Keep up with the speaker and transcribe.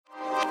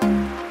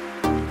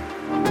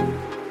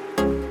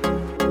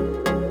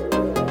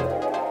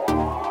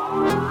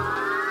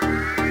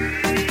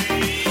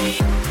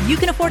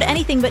can afford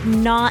anything, but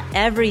not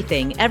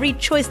everything. Every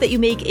choice that you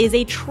make is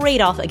a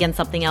trade-off against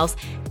something else.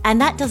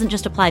 And that doesn't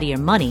just apply to your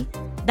money.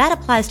 That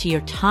applies to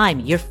your time,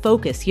 your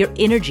focus, your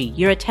energy,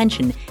 your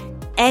attention,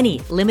 any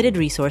limited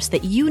resource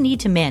that you need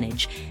to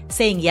manage.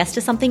 Saying yes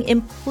to something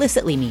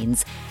implicitly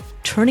means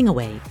turning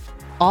away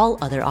all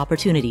other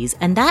opportunities.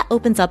 And that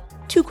opens up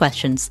two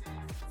questions.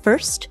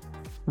 First,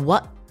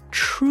 what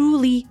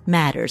truly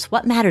matters?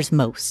 What matters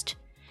most?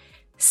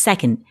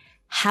 Second,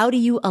 how do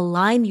you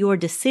align your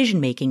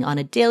decision-making on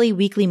a daily,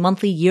 weekly,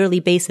 monthly,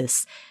 yearly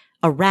basis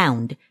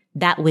around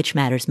that which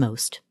matters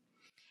most?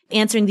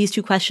 Answering these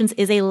two questions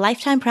is a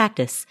lifetime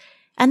practice,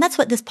 and that's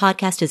what this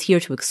podcast is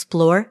here to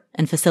explore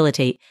and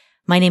facilitate.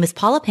 My name is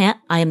Paula Pant.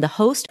 I am the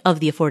host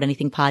of the Afford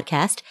Anything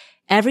podcast.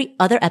 Every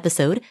other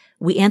episode,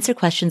 we answer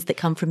questions that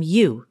come from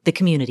you, the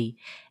community.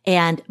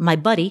 And my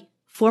buddy,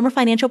 former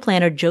financial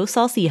planner Joe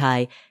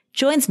Saul-Sehy,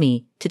 joins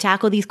me to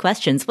tackle these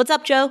questions. What's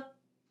up, Joe?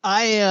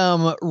 I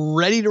am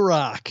ready to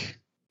rock.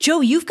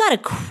 Joe, you've got a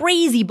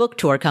crazy book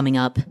tour coming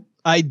up.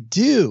 I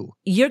do.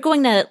 You're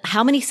going to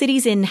how many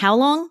cities in how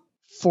long?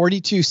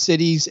 42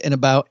 cities in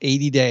about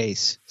 80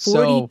 days.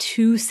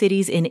 42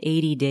 cities in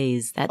 80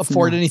 days. That's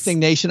Afford nuts. Anything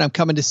Nation, I'm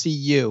coming to see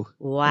you.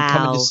 Wow. I'm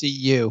coming to see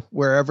you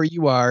wherever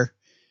you are.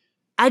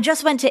 I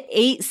just went to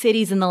 8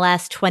 cities in the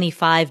last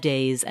 25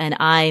 days, and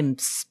I'm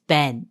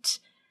spent.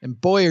 And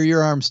boy, are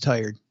your arms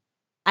tired.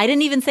 I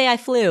didn't even say I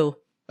flew.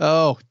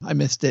 Oh, I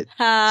missed it.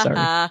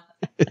 Sorry.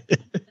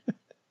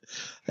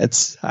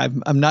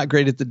 I'm not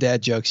great at the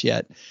dad jokes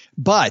yet.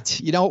 But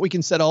you know what? We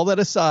can set all that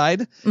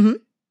aside. Mm-hmm.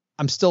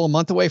 I'm still a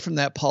month away from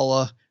that,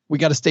 Paula. We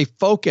got to stay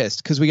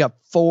focused because we got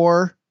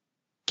 4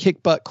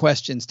 kick butt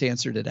questions to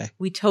answer today.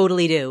 We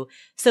totally do.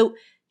 So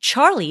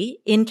Charlie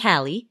in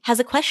Cali has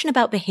a question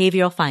about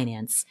behavioral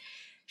finance.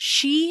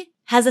 She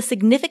has a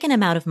significant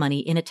amount of money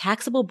in a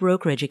taxable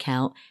brokerage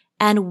account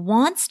and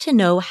wants to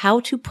know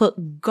how to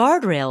put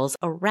guardrails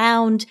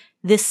around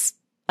this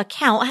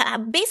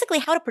account, basically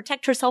how to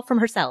protect herself from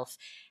herself.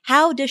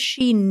 How does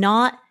she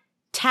not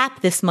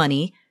tap this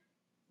money,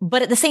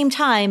 but at the same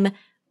time,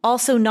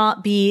 also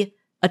not be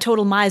a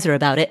total miser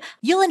about it?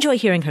 You'll enjoy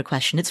hearing her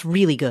question. It's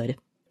really good.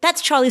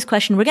 That's Charlie's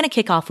question. We're going to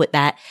kick off with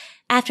that.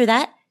 After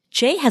that,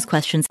 Jay has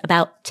questions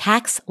about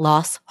tax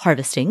loss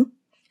harvesting.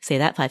 Say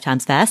that 5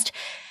 times fast.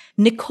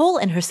 Nicole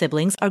and her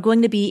siblings are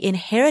going to be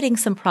inheriting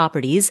some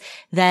properties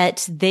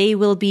that they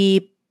will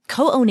be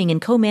co-owning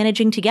and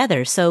co-managing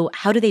together. So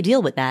how do they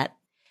deal with that?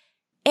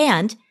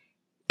 And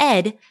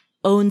Ed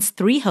owns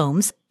 3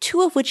 homes,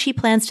 2 of which he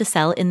plans to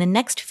sell in the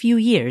next few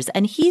years.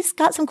 And he's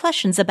got some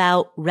questions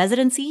about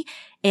residency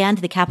and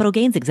the capital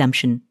gains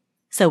exemption.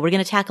 So we're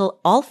going to tackle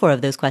all 4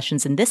 of those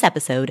questions in this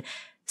episode,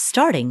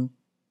 starting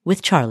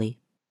with Charlie.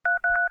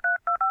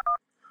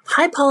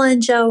 Hi, Paula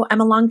and Joe.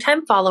 I'm a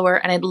longtime follower,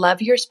 and I'd love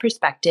your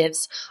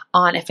perspectives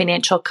on a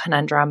financial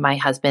conundrum my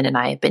husband and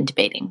I have been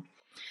debating.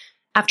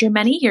 After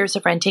many years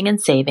of renting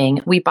and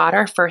saving, we bought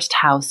our first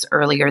house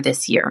earlier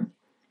this year.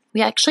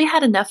 We actually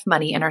had enough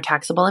money in our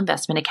taxable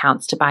investment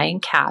accounts to buy in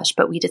cash,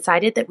 but we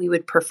decided that we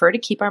would prefer to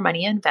keep our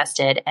money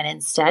invested and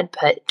instead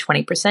put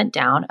 20%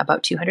 down,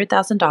 about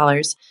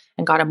 $200,000,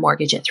 and got a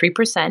mortgage at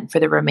 3% for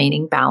the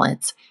remaining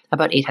balance,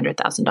 about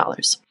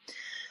 $800,000.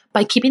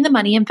 By keeping the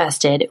money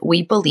invested,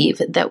 we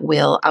believe that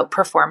we'll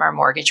outperform our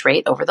mortgage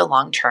rate over the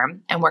long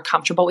term, and we're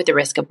comfortable with the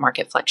risk of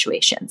market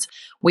fluctuations.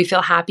 We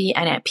feel happy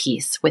and at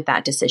peace with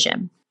that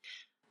decision.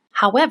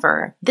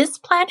 However, this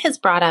plan has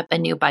brought up a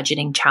new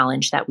budgeting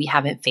challenge that we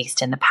haven't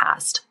faced in the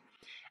past.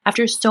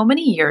 After so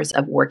many years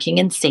of working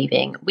and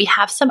saving, we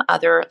have some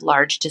other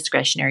large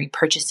discretionary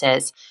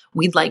purchases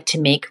we'd like to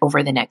make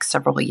over the next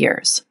several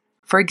years.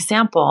 For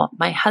example,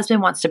 my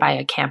husband wants to buy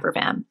a camper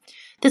van.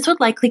 This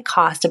would likely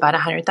cost about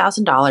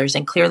 $100,000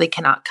 and clearly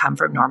cannot come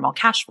from normal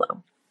cash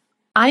flow.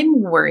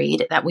 I'm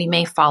worried that we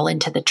may fall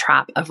into the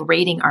trap of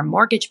raiding our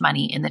mortgage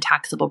money in the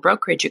taxable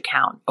brokerage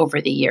account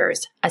over the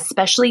years,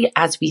 especially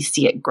as we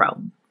see it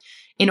grow.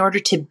 In order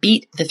to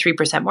beat the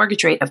 3%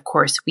 mortgage rate, of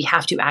course, we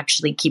have to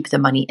actually keep the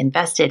money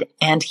invested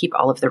and keep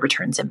all of the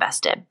returns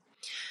invested.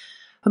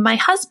 But my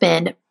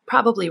husband,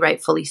 probably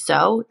rightfully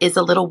so, is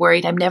a little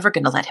worried I'm never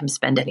going to let him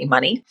spend any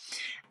money.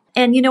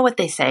 And you know what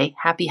they say,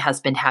 happy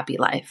husband, happy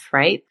life,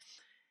 right?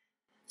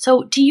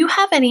 So do you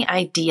have any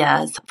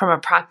ideas from a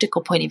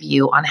practical point of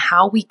view on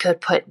how we could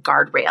put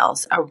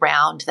guardrails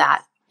around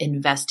that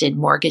invested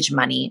mortgage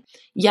money,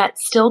 yet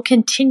still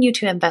continue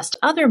to invest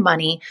other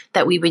money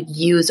that we would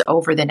use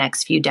over the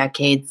next few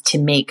decades to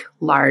make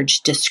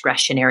large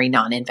discretionary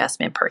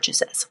non-investment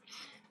purchases?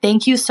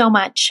 Thank you so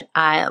much.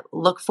 I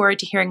look forward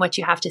to hearing what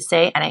you have to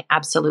say, and I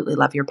absolutely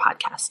love your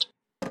podcast.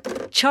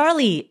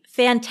 Charlie,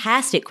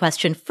 fantastic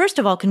question. First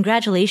of all,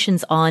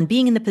 congratulations on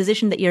being in the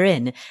position that you're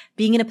in,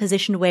 being in a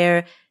position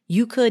where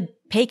you could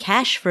pay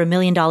cash for $1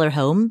 million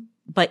home,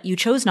 but you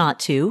chose not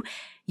to.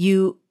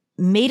 You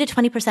made a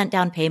 20%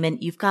 down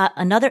payment. You've got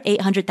another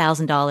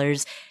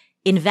 $800,000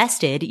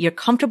 invested. You're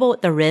comfortable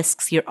with the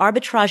risks. You're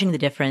arbitraging the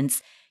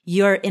difference.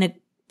 You're in a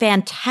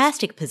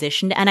fantastic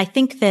position. And I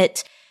think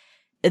that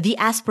the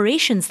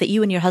aspirations that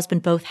you and your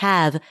husband both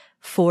have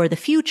for the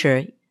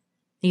future,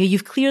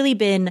 You've clearly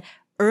been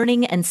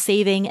earning and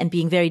saving and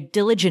being very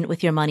diligent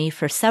with your money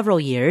for several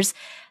years.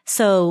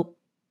 So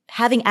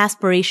having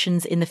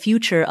aspirations in the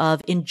future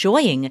of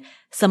enjoying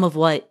some of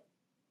what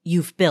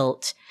you've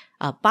built,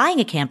 buying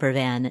a camper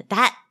van,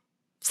 that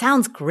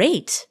sounds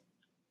great.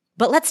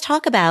 But let's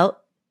talk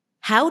about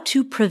how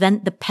to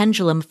prevent the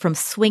pendulum from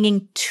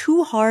swinging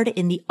too hard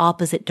in the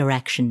opposite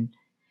direction.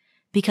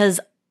 Because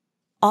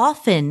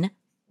often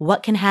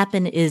what can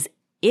happen is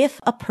if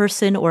a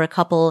person or a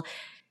couple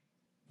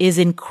is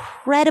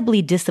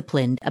incredibly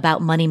disciplined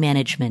about money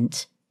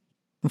management,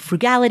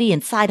 frugality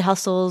and side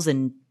hustles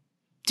and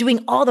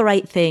doing all the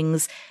right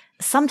things,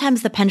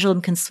 sometimes the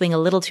pendulum can swing a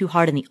little too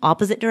hard in the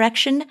opposite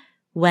direction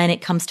when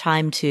it comes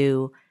time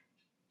to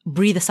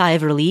breathe a sigh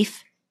of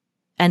relief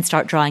and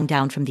start drawing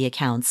down from the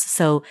accounts.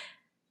 So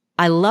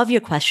I love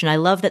your question. I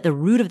love that the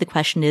root of the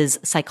question is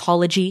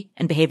psychology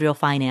and behavioral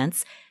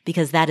finance,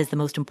 because that is the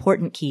most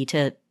important key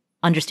to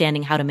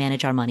understanding how to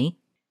manage our money.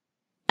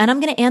 And I'm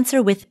going to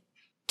answer with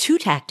 2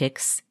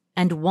 tactics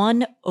and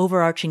 1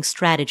 overarching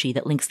strategy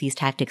that links these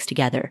tactics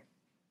together.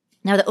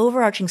 Now, the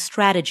overarching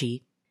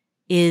strategy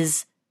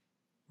is,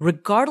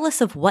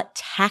 regardless of what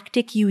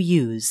tactic you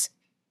use,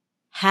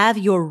 have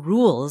your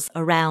rules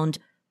around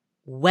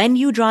when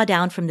you draw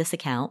down from this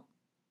account,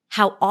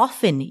 how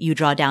often you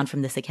draw down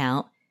from this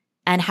account,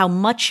 and how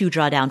much you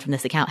draw down from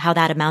this account, how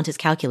that amount is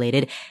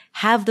calculated.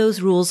 Have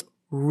those rules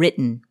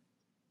written.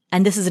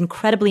 And this is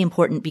incredibly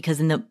important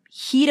because in the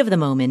heat of the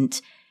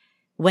moment,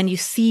 when you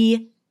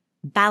see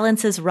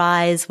balances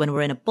rise, when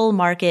we're in a bull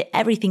market,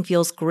 everything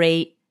feels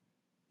great,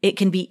 it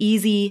can be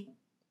easy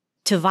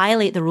to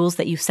violate the rules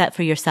that you set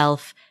for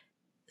yourself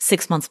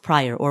 6 months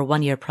prior or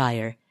 1 year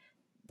prior.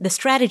 The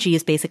strategy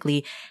is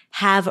basically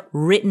have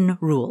written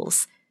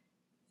rules.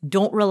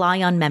 Don't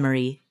rely on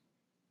memory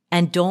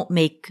and don't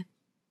make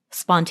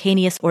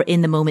spontaneous or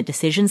in the moment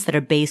decisions that are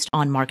based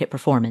on market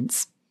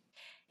performance.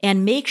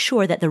 And make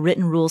sure that the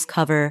written rules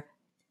cover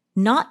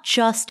not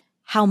just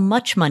how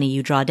much money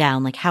you draw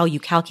down, like how you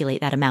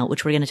calculate that amount,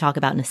 which we're going to talk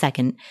about in a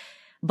second,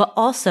 but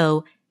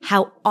also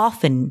how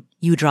often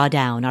you draw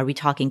down. Are we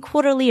talking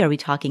quarterly? Are we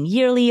talking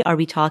yearly? Are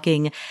we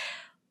talking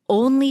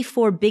only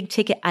for big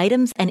ticket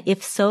items? And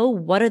if so,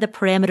 what are the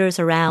parameters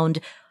around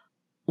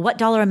what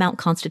dollar amount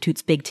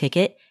constitutes big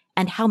ticket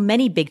and how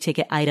many big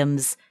ticket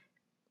items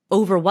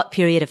over what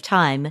period of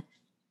time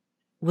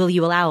will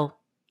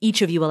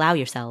each of you allow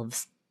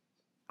yourselves,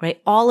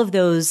 right? All of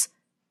those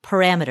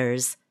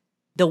parameters,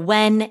 the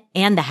when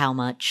and the how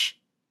much,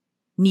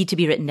 need to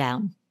be written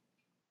down.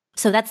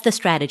 So that's the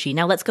strategy.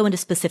 Now let's go into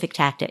specific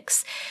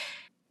tactics.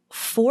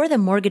 For the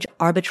mortgage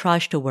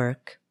arbitrage to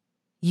work,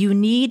 you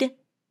need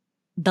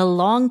the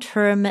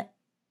long-term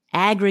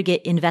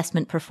aggregate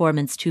investment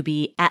performance to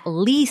be at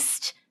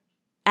least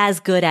as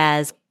good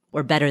as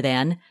or better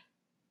than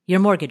your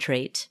mortgage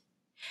rate.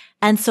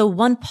 And so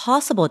one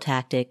possible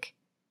tactic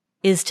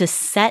is to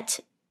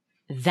set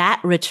that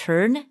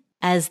return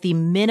as the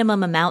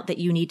minimum amount that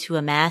you need to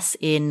amass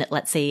in,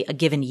 let's say, a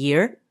given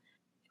year,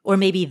 or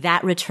maybe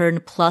that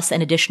return plus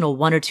an additional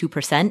 1 or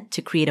 2%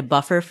 to create a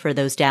buffer for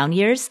those down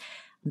years.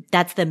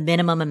 That's the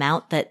minimum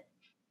amount that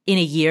in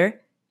a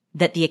year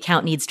that the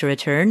account needs to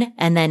return.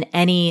 And then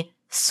any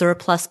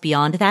surplus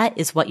beyond that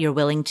is what you're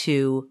willing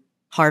to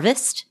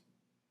harvest.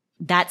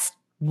 That's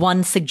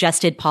one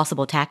suggested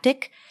possible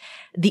tactic.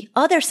 The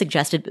other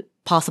suggested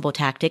possible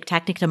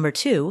tactic number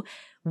 2,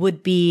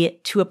 would be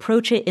to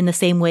approach it in the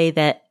same way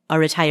that a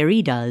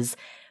retiree does,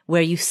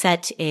 where you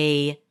set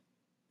a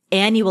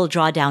annual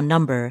drawdown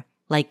number,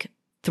 like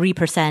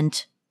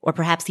 3% or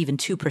perhaps even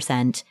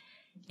 2%.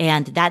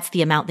 And that's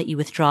the amount that you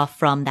withdraw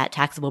from that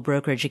taxable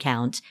brokerage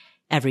account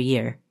every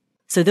year.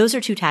 So those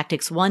are 2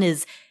 tactics. One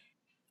is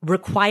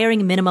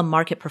requiring minimum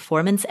market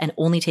performance and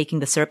only taking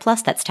the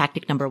surplus. That's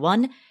tactic number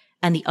 1.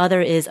 And the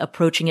other is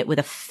approaching it with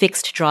a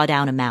fixed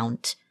drawdown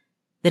amount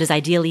that is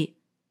ideally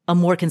a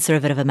more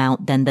conservative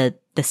amount than the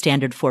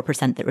standard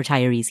 4% that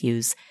retirees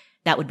use.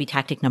 That would be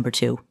tactic number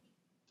 2.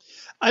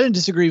 I didn't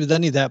disagree with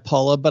any of that,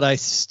 Paula, but I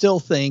still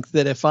think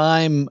that if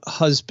I'm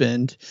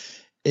husband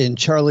in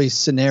Charlie's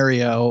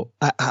scenario,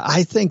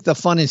 I think the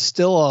fun is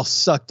still all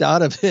sucked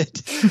out of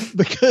it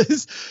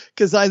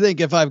because I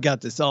think if I've got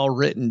this all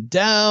written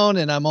down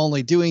and I'm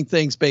only doing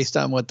things based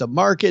on what the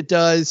market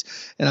does,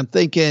 and I'm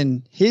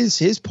thinking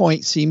his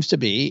point seems to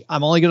be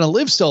I'm only going to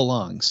live so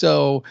long.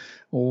 So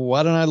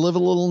why don't I live a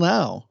little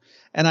now?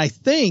 And I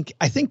think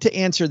to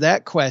answer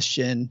that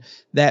question,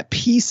 that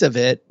piece of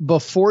it,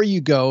 before you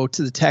go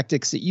to the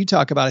tactics that you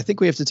talk about, I think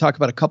we have to talk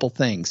about a couple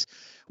things.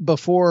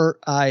 Before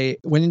I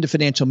went into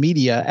financial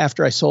media,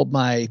 after I sold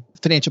my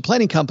financial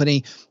planning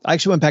company, I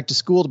actually went back to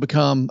school to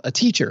become a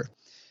teacher.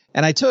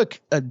 And I took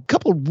a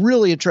couple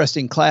really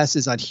interesting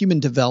classes on human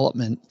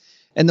development.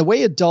 And the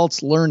way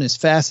adults learn is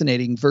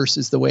fascinating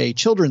versus the way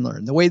children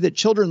learn. The way that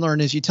children learn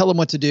is you tell them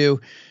what to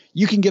do.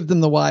 You can give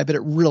them the why, but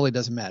it really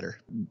doesn't matter.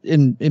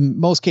 In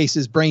most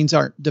cases, brains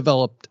aren't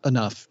developed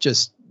enough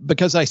just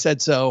because I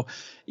said so,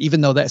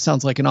 even though that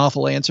sounds like an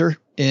awful answer,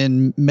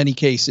 in many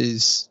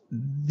cases,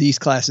 these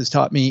classes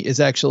taught me is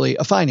actually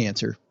a fine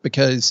answer.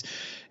 Because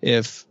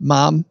if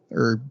mom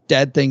or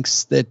dad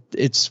thinks that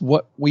it's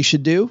what we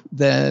should do,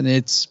 then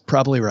it's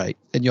probably right.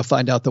 And you'll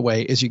find out the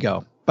way as you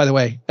go. By the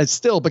way, it's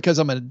still because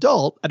I'm an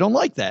adult, I don't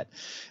like that.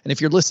 And if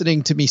you're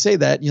listening to me say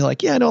that, and you're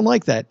like, yeah, I don't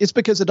like that. It's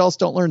because adults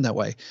don't learn that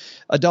way.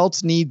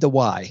 Adults need the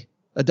why.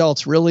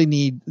 Adults really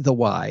need the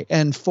why.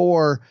 And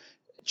for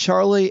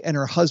Charlie and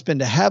her husband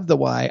to have the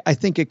why, I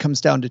think it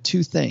comes down to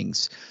two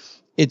things.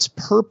 It's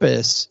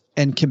purpose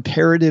and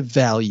comparative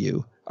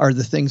value are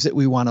the things that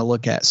we want to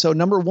look at. So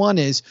number one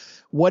is,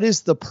 what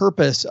is the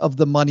purpose of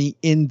the money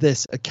in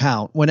this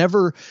account?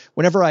 Whenever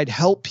I'd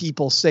help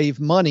people save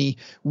money,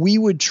 we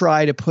would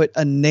try to put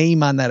a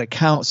name on that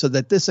account so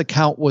that this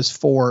account was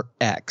for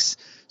X.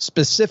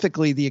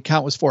 Specifically, the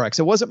account was for X.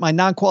 It wasn't my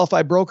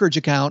non-qualified brokerage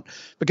account,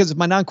 because if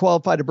my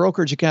non-qualified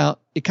brokerage account,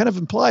 it kind of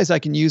implies I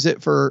can use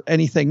it for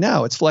anything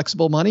now. It's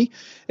flexible money.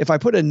 If I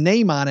put a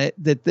name on it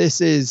that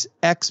this is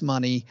X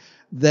money,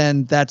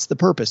 then that's the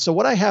purpose. So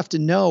what I have to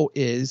know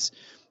is,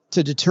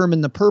 to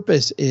determine the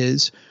purpose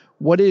is,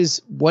 what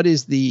is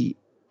the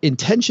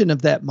intention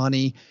of that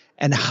money,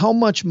 and how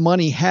much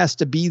money has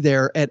to be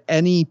there at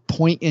any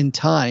point in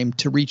time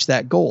to reach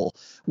that goal,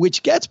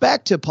 which gets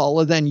back to,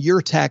 Paula, then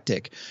your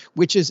tactic,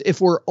 which is if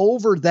we're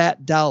over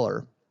that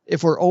dollar,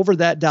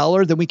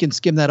 then we can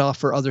skim that off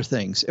for other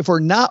things. If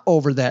we're not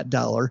over that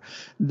dollar,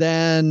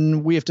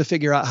 then we have to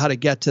figure out how to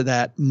get to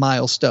that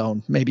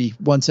milestone. Maybe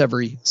once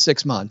every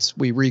 6 months,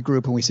 we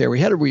regroup and we say, are we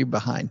ahead or are we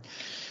behind?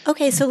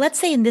 Okay, so let's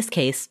say in this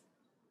case,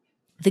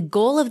 the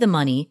goal of the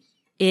money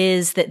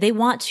is that they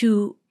want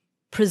to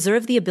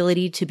preserve the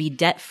ability to be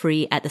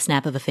debt-free at the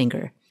snap of a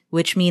finger,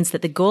 which means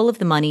that the goal of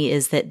the money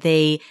is that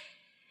they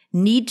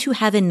need to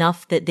have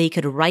enough that they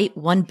could write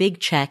one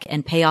big check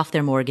and pay off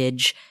their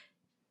mortgage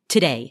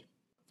today,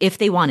 if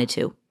they wanted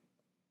to.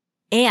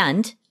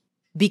 And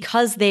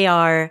because they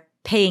are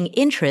paying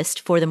interest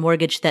for the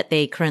mortgage that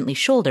they currently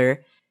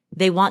shoulder,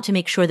 they want to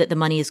make sure that the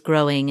money is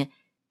growing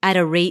at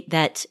a rate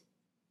that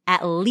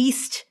at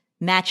least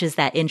matches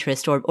that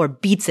interest or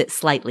beats it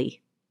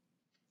slightly.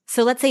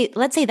 So let's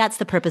say that's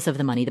the purpose of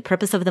the money. The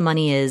purpose of the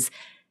money is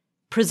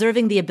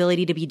preserving the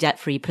ability to be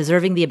debt-free,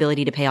 preserving the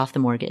ability to pay off the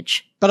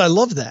mortgage. But I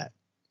love that.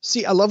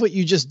 See, I love what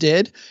you just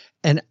did.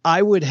 And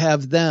I would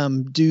have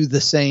them do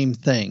the same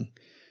thing.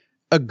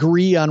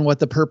 Agree on what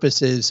the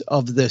purpose is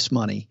of this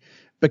money.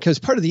 Because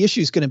part of the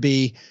issue is going to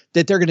be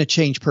that they're going to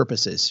change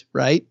purposes,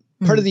 right?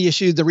 Mm-hmm. Part of the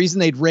issue, the reason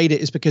they'd rate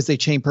it is because they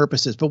change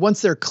purposes. But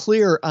once they're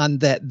clear on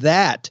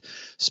that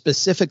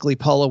specifically,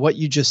 Paula, what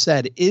you just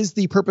said is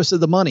the purpose of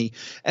the money,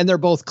 and they're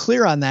both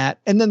clear on that.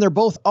 And then they're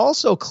both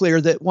also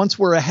clear that once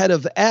we're ahead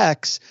of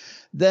X,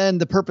 then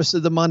the purpose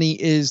of the money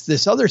is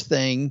this other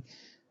thing,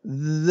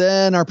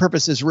 then our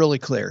purpose is really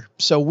clear.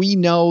 So we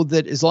know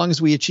that as long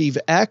as we achieve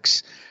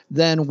X,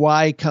 then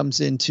Y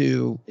comes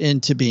into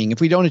being. If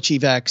we don't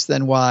achieve X,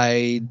 then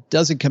Y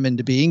doesn't come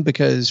into being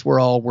because we're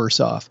all worse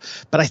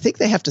off. But I think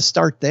they have to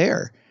start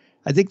there.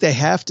 I think they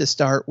have to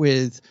start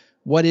with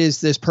what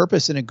is this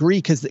purpose and agree,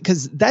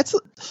 because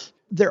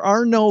there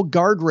are no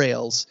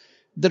guardrails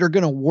that are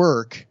going to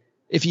work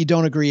if you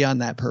don't agree on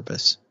that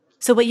purpose.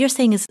 So what you're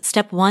saying is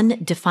step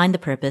 1, define the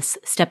purpose.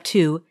 Step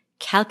 2,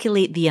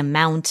 calculate the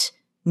amount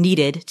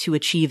needed to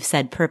achieve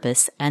said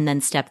purpose. And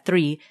then step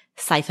 3,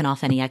 siphon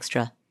off any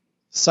extra.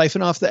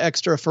 Siphon off the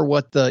extra for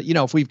what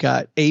if we've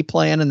got A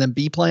plan and then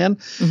B plan,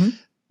 mm-hmm.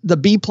 The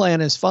B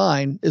plan is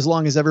fine as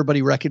long as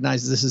everybody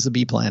recognizes this is a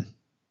B plan.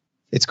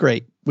 It's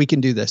great. We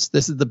can do this.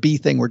 This is the B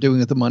thing we're doing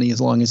with the money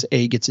as long as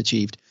A gets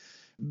achieved.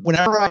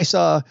 Whenever I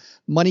saw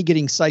money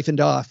getting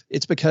siphoned off,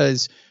 it's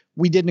because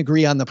we didn't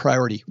agree on the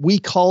priority. We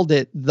called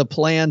it the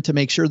plan to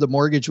make sure the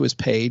mortgage was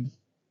paid.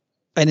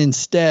 And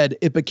instead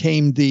it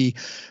became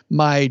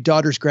my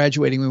daughter's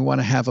graduating. We want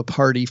to have a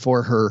party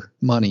for her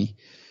money.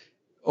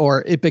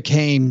 Or it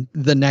became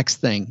the next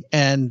thing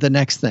and the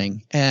next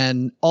thing.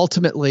 And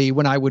ultimately,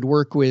 when I would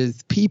work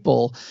with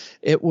people,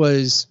 it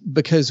was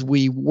because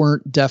we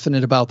weren't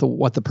definite about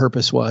what the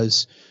purpose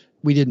was.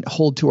 We didn't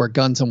hold to our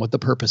guns on what the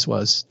purpose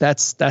was.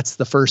 That's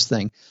the first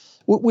thing.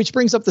 Which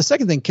brings up the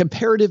second thing,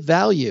 comparative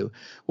value.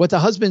 What the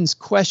husband's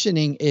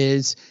questioning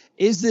is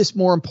this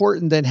more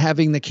important than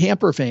having the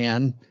camper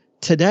van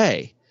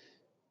today?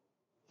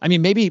 I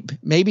mean,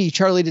 maybe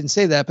Charlie didn't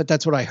say that, but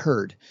that's what I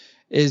heard.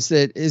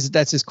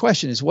 That's his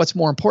question, is what's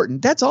more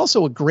important? That's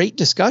also a great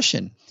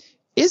discussion.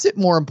 Is it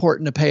more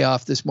important to pay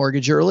off this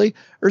mortgage early,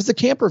 or is the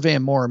camper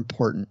van more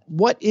important?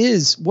 What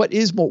is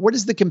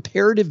the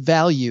comparative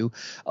value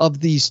of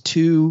these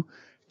two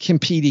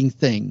competing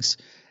things?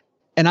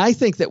 And I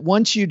think that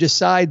once you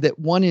decide that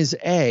one is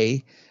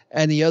A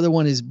and the other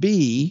one is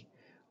B,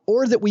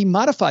 or that we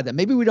modify them,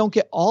 maybe we don't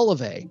get all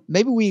of A.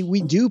 Maybe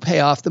we do pay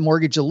off the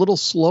mortgage a little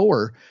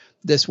slower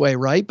this way,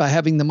 right? By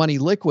having the money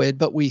liquid,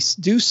 but we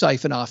do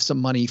siphon off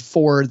some money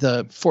for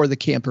the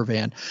camper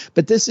van.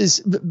 But there's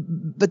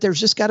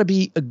just got to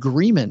be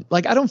agreement.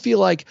 Like, I don't feel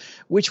like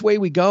which way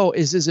we go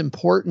is as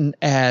important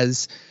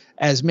as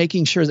as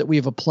making sure that we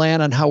have a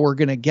plan on how we're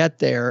going to get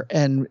there.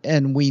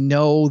 And we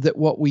know that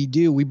what we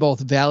do, we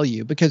both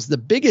value, because the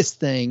biggest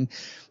thing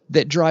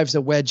that drives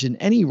a wedge in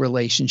any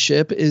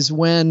relationship is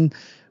when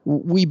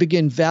we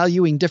begin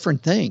valuing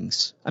different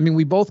things. I mean,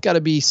 we both got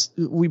to be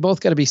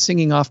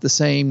singing off the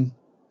same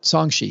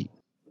song sheet.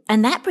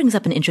 And that brings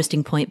up an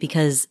interesting point,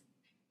 because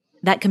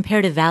that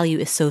comparative value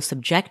is so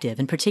subjective,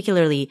 and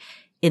particularly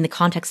in the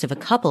context of a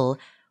couple,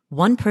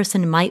 one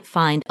person might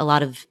find a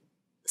lot of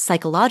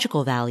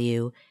psychological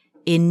value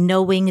in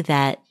knowing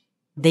that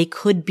they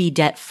could be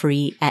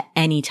debt-free at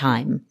any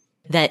time,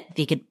 that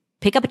they could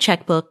pick up a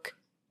checkbook,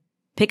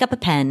 pick up a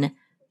pen,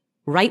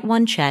 write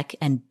one check,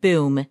 and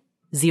boom,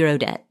 zero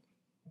debt.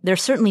 There are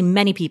certainly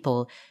many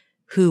people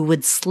who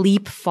would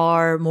sleep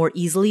far more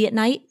easily at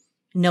night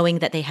knowing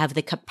that they have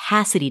the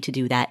capacity to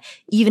do that,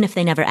 even if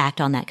they never act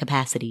on that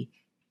capacity.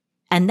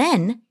 And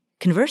then,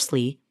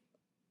 conversely,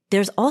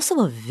 there's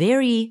also a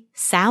very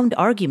sound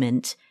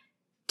argument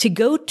to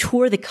go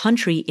tour the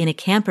country in a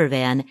camper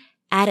van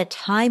at a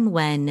time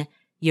when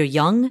you're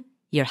young,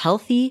 you're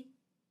healthy,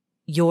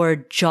 your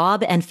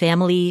job and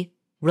family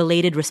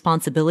related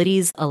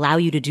responsibilities allow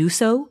you to do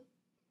so.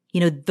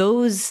 You know,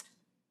 those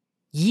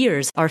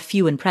years are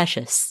few and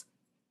precious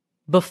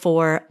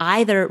before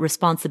either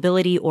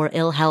responsibility or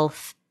ill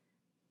health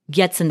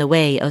gets in the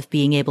way of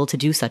being able to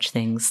do such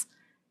things.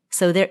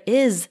 So there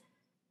is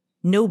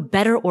no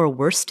better or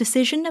worse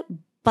decision,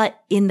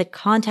 but in the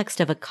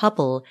context of a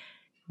couple,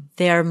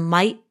 there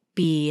might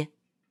be,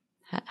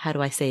 how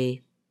do I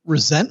say?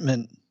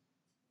 Resentment.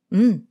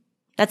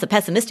 That's a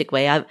pessimistic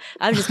way. I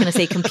was just going to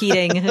say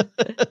competing.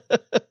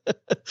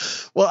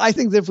 Well, I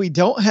think that if we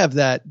don't have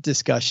that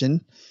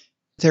discussion,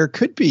 there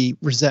could be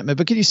resentment.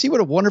 But can you see what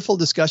a wonderful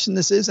discussion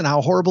this is and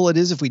how horrible it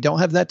is if we don't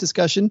have that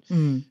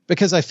discussion?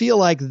 Because I feel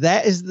like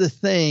that is the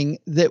thing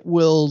that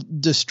will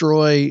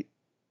destroy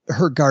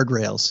her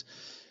guardrails,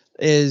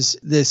 is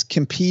this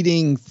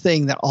competing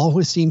thing that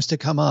always seems to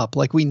come up.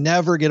 Like we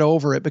never get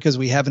over it because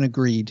we haven't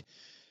agreed.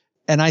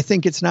 And I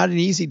think it's not an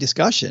easy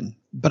discussion,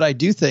 but I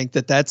do think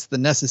that that's the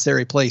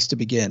necessary place to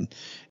begin,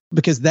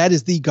 because that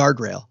is the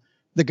guardrail.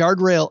 The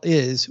guardrail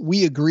is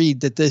we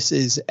agreed that this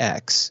is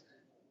X.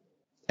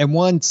 And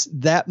once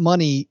that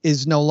money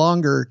is no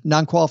longer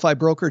non-qualified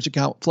brokerage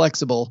account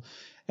flexible,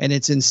 and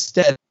it's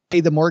instead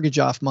pay the mortgage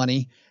off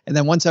money, and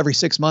then once every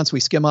 6 months we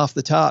skim off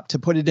the top to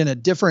put it in a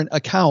different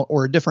account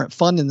or a different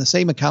fund in the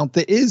same account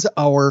that is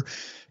our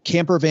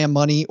camper van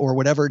money or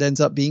whatever it ends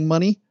up being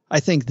money, I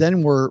think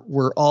then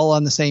we're all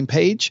on the same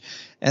page,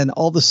 and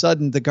all of a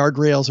sudden the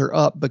guardrails are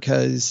up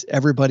because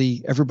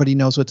everybody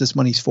knows what this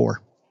money's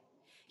for.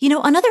 You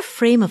know, another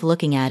frame of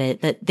looking at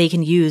it that they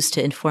can use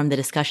to inform the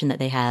discussion that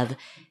they have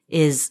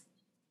is,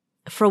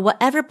 for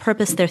whatever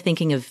purpose they're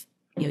thinking of,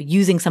 you know,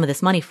 using some of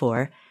this money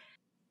for,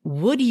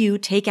 would you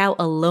take out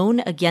a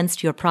loan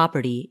against your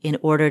property in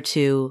order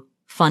to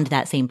fund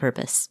that same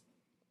purpose?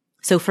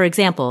 So, for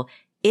example,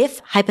 if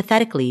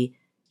hypothetically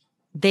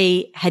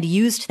they had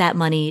used that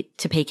money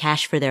to pay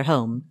cash for their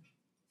home,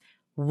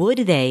 would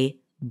they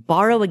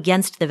borrow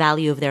against the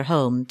value of their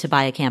home to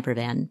buy a camper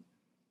van?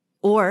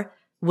 Or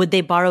would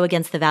they borrow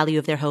against the value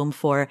of their home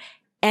for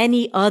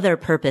any other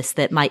purpose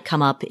that might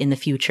come up in the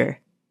future?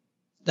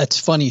 That's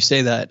funny you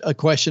say that. A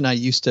question I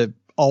used to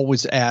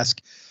always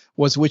ask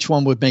was, which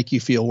one would make you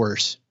feel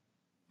worse?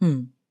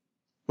 Would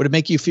it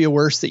make you feel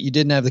worse that you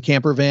didn't have the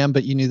camper van,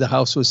 but you knew the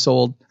house was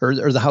sold or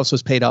the house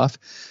was paid off?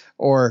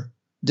 Or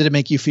did it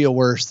make you feel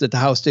worse that the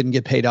house didn't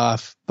get paid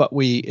off, but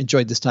we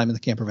enjoyed this time in the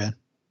camper van?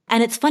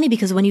 And it's funny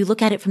because when you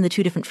look at it from the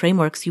two different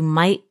frameworks, you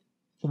might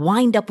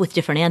wind up with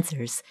different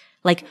answers.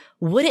 Like,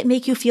 would it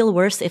make you feel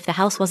worse if the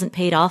house wasn't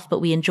paid off,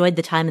 but we enjoyed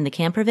the time in the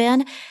camper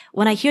van?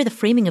 When I hear the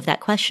framing of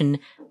that question,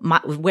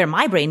 where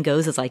my brain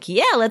goes is like,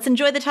 yeah, let's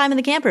enjoy the time in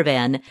the camper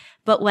van.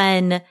 But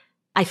when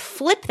I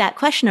flip that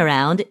question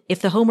around,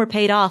 if the home were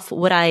paid off,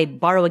 would I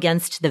borrow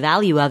against the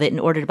value of it in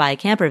order to buy a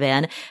camper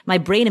van? My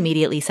brain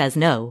immediately says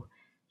no.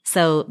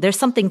 So there's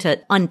something to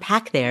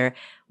unpack there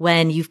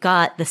when you've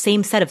got the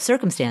same set of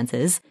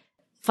circumstances.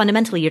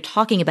 Fundamentally, you're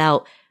talking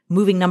about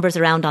moving numbers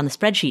around on the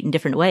spreadsheet in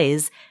different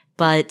ways,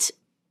 but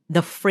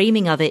the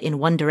framing of it in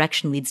one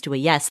direction leads to a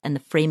yes, and the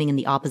framing in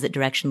the opposite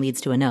direction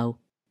leads to a no.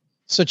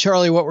 So,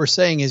 Charlie, what we're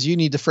saying is you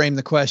need to frame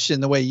the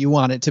question the way you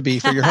want it to be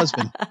for your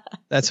husband.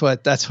 That's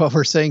what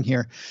we're saying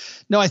here.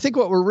 No, I think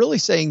what we're really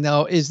saying,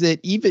 though, is that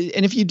even,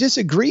 and if you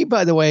disagree,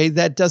 by the way,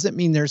 that doesn't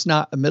mean there's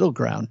not a middle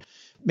ground.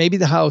 Maybe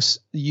the house,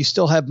 you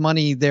still have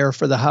money there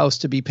for the house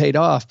to be paid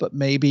off, but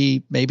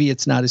maybe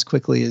it's not as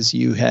quickly as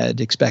you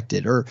had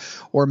expected.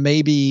 Or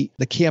maybe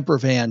the camper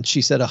van,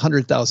 she said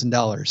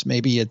 $100,000.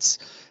 Maybe it's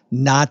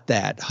not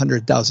that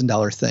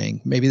 $100,000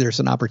 thing. Maybe there's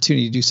an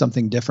opportunity to do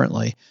something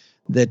differently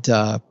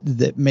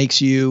that makes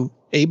you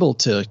able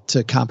to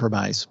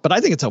compromise. But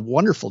I think it's a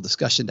wonderful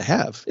discussion to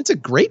have. It's a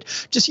great,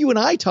 just you and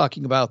I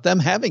talking about them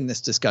having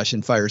this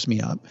discussion fires me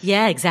up.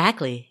 Yeah,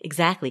 exactly.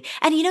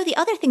 And you know, the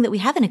other thing that we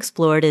haven't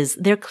explored is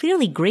they're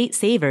clearly great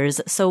savers.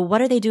 So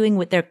what are they doing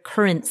with their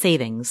current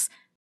savings?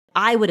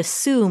 I would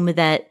assume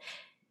that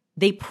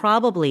they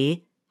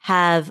probably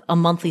have a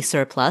monthly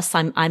surplus.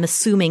 I'm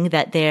assuming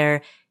that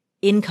their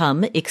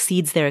income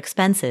exceeds their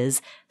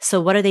expenses. So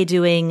what are they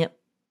doing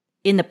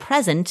in the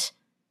present,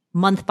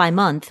 month by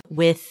month,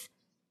 with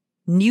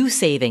new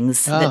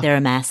savings that they're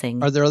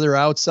amassing? Are there other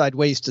outside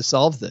ways to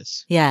solve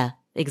this? Yeah,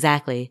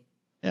 exactly.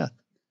 Yeah.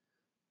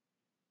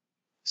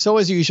 So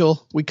as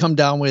usual, we come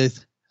down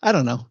with, I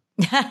don't know.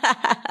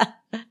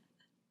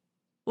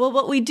 Well,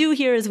 what we do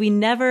here is we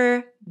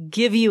never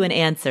give you an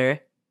answer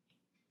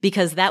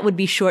because that would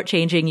be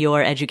shortchanging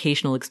your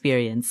educational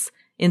experience.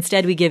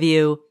 Instead, we give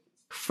you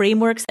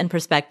frameworks and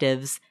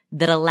perspectives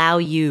that allow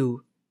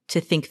you to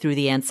think through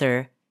the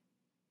answer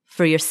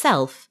for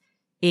yourself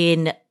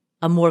in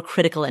a more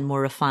critical and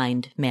more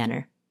refined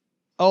manner.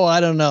 Oh, I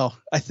don't know.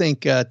 I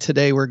think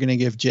today we're going to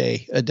give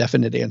Jay a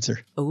definite answer.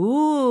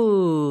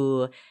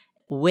 Ooh.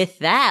 With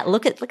that,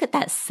 look at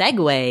that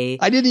segue.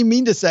 I didn't even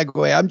mean to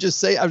segue. I'm just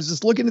saying, I was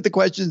just looking at the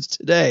questions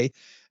today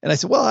and I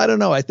said, well, I don't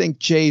know. I think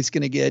Jay's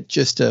going to get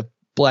just a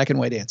black and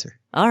white answer.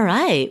 All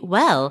right.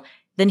 Well,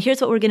 then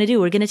here's what we're going to do.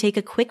 We're going to take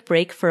a quick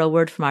break for a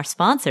word from our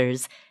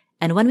sponsors.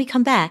 And when we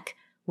come back,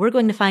 we're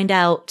going to find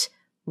out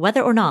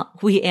whether or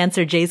not we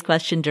answer Jay's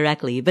question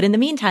directly. But in the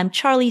meantime,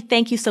 Charlie,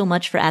 thank you so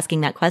much for asking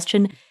that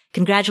question.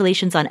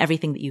 Congratulations on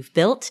everything that you've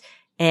built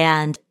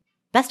and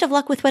best of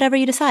luck with whatever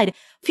you decide.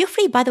 Feel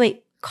free, by the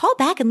way, call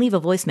back and leave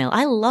a voicemail.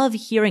 I love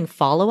hearing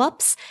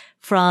follow-ups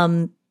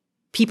from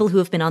people who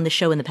have been on the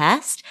show in the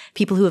past,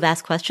 people who have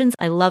asked questions.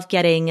 I love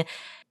getting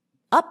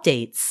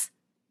updates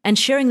and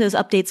sharing those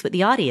updates with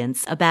the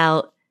audience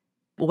about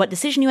what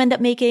decision you end up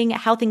making,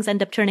 how things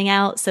end up turning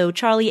out. So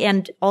Charlie,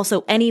 and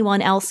also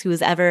anyone else who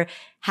has ever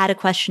had a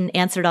question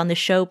answered on the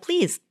show,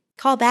 please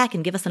call back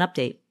and give us an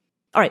update.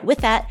 All right, with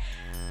that,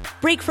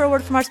 break for a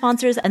word from our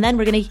sponsors, and then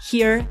we're going to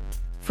hear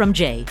from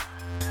Jay.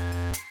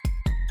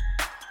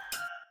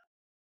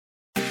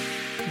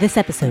 This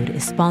episode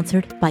is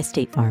sponsored by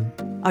State Farm.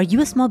 Are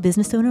you a small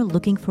business owner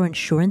looking for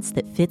insurance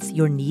that fits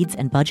your needs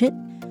and budget?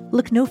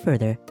 Look no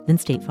further than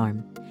State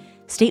Farm.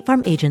 State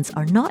Farm agents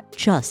are not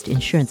just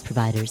insurance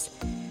providers.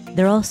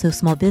 They're also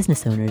small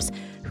business owners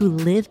who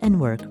live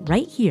and work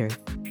right here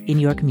in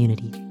your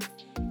community.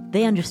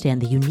 They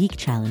understand the unique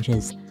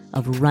challenges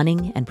of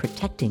running and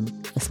protecting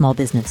a small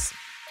business.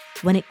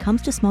 When it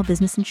comes to small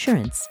business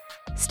insurance,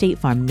 State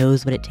Farm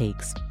knows what it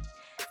takes.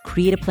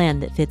 Create a plan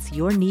that fits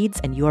your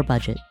needs and your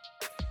budget.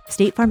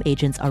 State Farm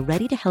agents are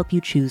ready to help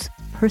you choose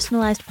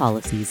personalized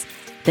policies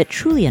that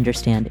truly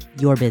understand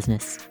your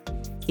business.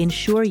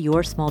 Insure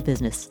your small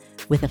business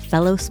with a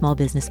fellow small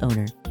business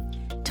owner.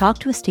 Talk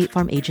to a State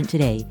Farm agent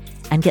today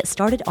and get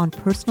started on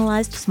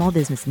personalized small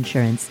business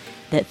insurance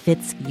that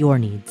fits your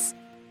needs.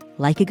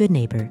 Like a good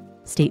neighbor,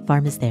 State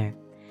Farm is there.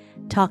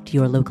 Talk to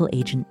your local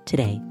agent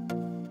today.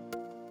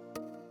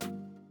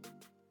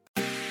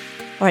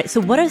 All right,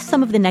 so what are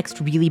some of the next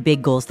really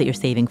big goals that you're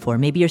saving for?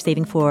 Maybe you're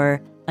saving for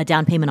a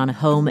down payment on a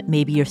home.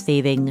 Maybe you're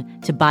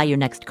saving to buy your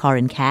next car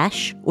in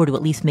cash or to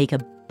at least make a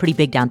pretty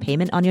big down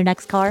payment on your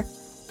next car.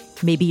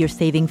 Maybe you're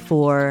saving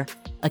for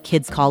a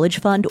kid's college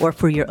fund or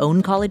for your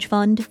own college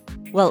fund.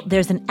 Well,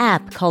 there's an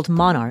app called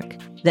Monarch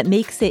that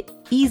makes it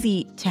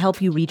easy to help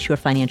you reach your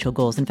financial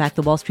goals. In fact,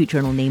 the Wall Street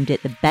Journal named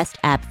it the best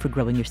app for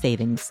growing your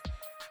savings.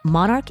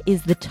 Monarch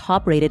is the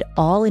top-rated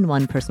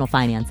all-in-one personal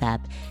finance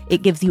app.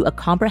 It gives you a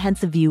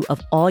comprehensive view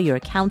of all your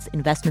accounts,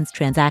 investments,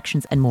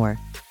 transactions, and more.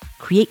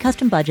 Create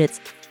custom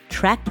budgets,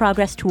 track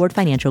progress toward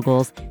financial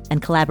goals,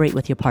 and collaborate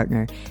with your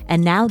partner.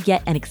 And now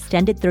get an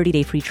extended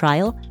 30-day free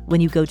trial when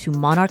you go to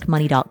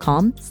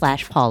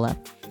monarchmoney.com/Paula.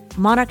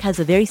 Monarch has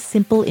a very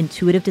simple,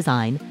 intuitive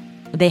design.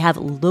 They have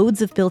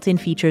loads of built-in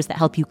features that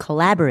help you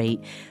collaborate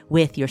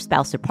with your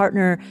spouse or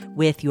partner,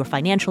 with your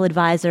financial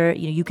advisor.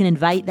 You can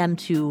invite them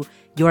to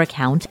your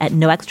account at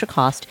no extra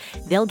cost.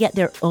 They'll get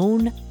their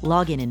own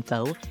login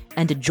info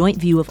and a joint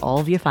view of all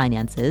of your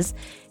finances.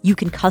 You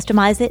can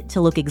customize it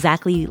to look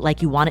exactly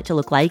like you want it to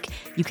look like.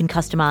 You can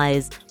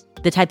customize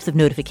the types of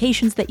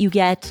notifications that you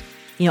get.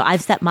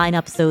 I've set mine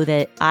up so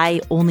that I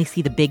only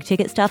see the big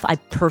ticket stuff. I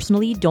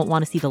personally don't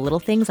want to see the little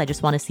things. I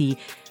just want to see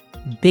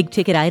big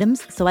ticket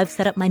items. So I've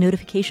set up my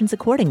notifications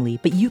accordingly,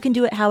 but you can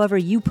do it however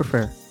you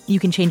prefer. You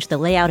can change the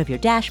layout of your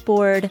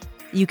dashboard.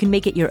 You can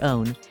make it your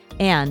own.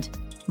 And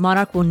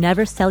Monarch will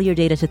never sell your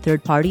data to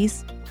third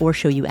parties or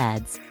show you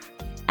ads.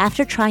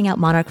 After trying out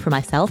Monarch for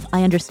myself,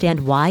 I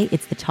understand why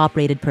it's the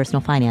top-rated personal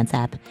finance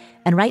app.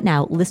 And right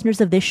now, listeners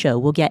of this show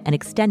will get an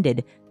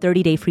extended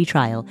 30-day free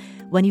trial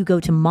when you go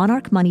to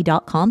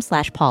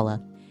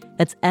monarchmoney.com/Paula.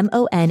 That's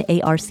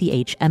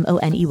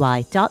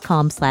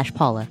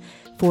monarchmoney.com/Paula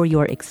for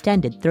your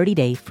extended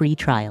 30-day free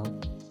trial.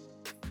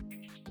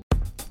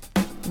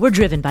 We're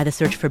driven by the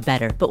search for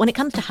better, but when it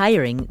comes to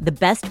hiring, the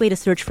best way to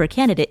search for a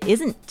candidate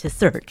isn't to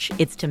search,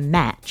 it's to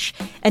match.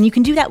 And you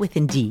can do that with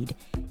Indeed.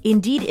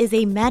 Indeed is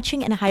a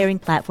matching and hiring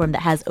platform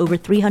that has over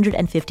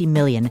 350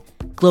 million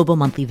global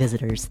monthly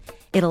visitors.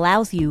 It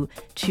allows you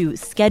to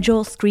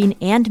schedule, screen,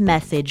 and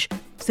message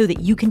so that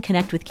you can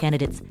connect with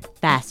candidates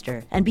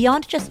faster. And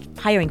beyond just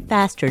hiring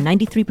faster,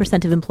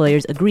 93% of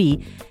employers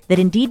agree that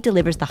Indeed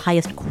delivers the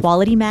highest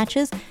quality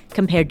matches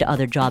compared to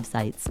other job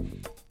sites.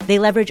 They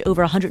leverage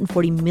over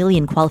 140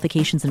 million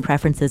qualifications and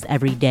preferences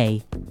every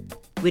day,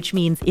 which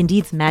means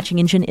Indeed's matching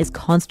engine is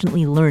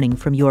constantly learning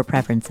from your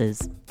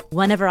preferences.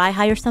 Whenever I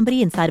hire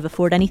somebody inside of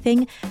Afford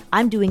Anything,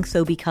 I'm doing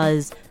so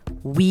because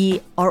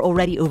we are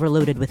already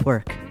overloaded with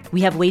work.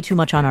 We have way too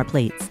much on our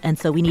plates, and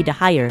so we need to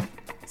hire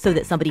so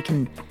that somebody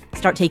can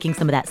start taking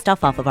some of that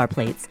stuff off of our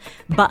plates.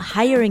 But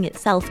hiring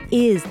itself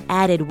is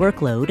added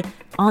workload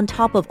on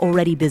top of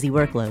already busy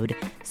workload.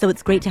 So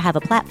it's great to have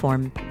a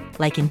platform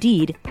like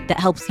Indeed that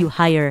helps you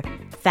hire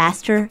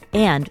faster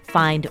and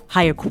find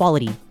higher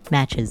quality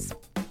matches.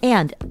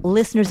 And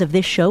listeners of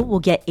this show will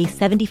get a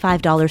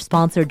 $75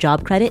 sponsored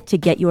job credit to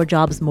get your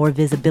jobs more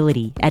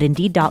visibility at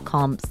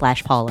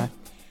Indeed.com/Paula.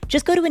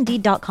 Just go to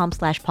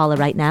Indeed.com/Paula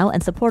right now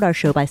and support our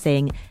show by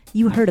saying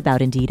you heard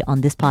about Indeed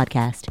on this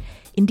podcast.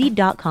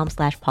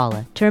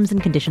 Indeed.com/Paula. Terms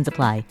and conditions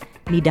apply.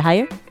 Need to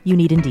hire? You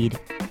need Indeed.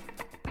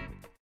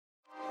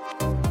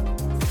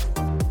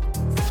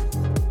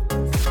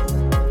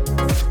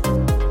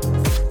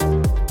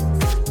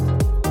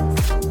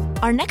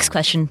 Our next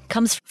question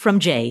comes from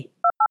Jay.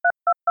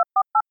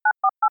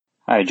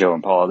 Hi, Joe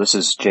and Paula. This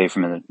is Jay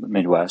from the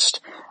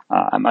Midwest.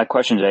 My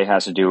question today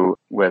has to do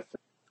with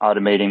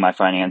automating my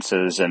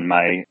finances and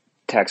my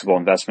taxable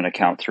investment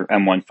account through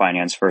M1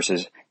 Finance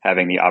versus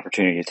having the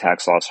opportunity to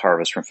tax loss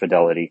harvest from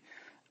Fidelity.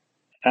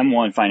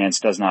 M1 Finance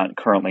does not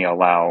currently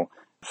allow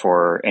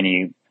for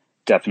any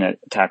definite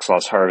tax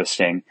loss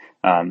harvesting.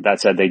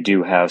 That said, they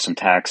do have some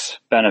tax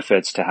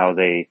benefits to how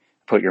they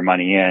put your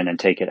money in and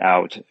take it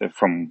out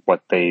from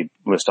what they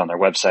list on their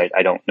website.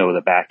 I don't know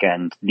the back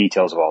end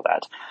details of all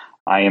that.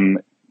 I am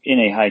in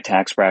a high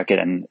tax bracket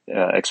and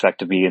expect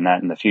to be in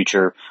that in the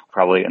future,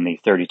 probably in the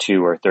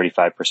 32 or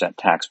 35%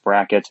 tax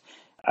bracket.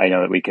 I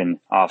know that we can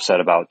offset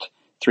about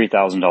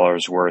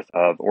 $3,000 worth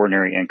of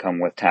ordinary income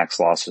with tax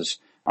losses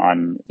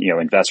on,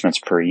 investments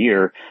per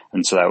year.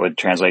 And so that would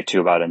translate to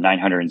about a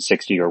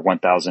 $960 or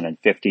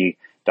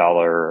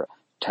 $1,050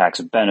 tax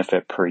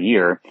benefit per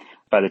year.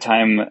 By the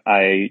time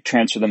I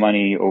transfer the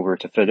money over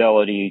to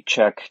Fidelity,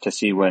 check to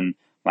see when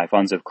my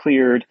funds have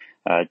cleared,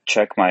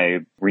 check my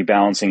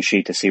rebalancing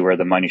sheet to see where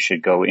the money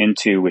should go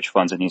into, which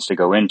funds it needs to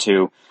go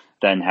into,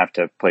 then have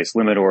to place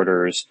limit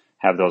orders,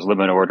 have those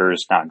limit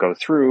orders not go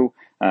through,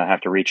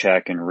 have to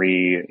recheck and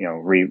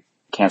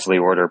cancel the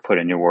order, put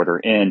a new order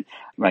in.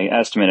 My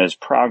estimate is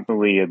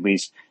probably at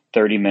least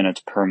 30 minutes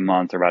per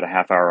month or about a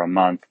half hour a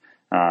month,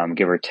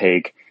 give or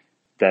take,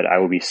 that I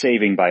will be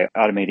saving by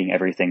automating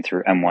everything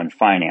through M1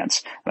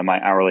 Finance. At my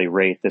hourly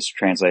rate, this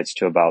translates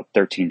to about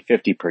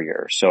 $13.50 per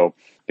year. So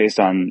based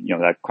on,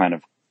 that kind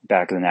of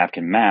back of the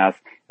napkin math,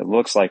 it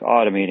looks like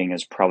automating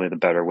is probably the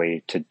better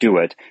way to do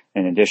it.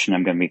 In addition,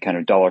 I'm going to be kind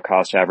of dollar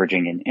cost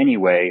averaging in any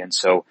way. And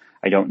so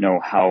I don't know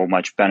how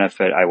much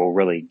benefit I will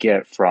really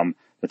get from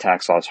the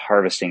tax loss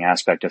harvesting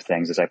aspect of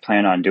things, as I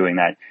plan on doing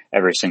that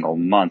every single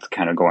month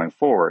kind of going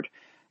forward.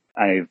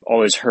 I've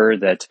always heard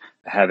that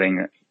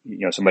having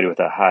somebody with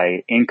a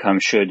high income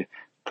should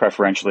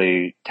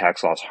preferentially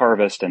tax loss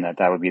harvest, and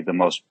that would be the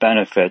most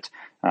benefit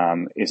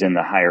is in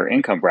the higher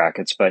income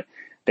brackets. But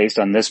based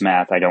on this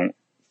math, I don't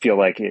feel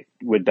like it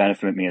would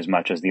benefit me as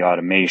much as the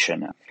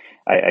automation.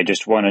 I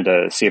just wanted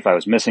to see if I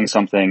was missing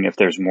something, if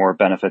there's more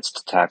benefits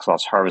to tax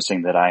loss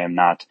harvesting that I am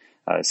not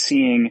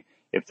seeing,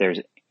 if there's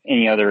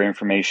any other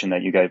information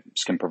that you guys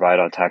can provide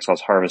on tax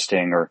loss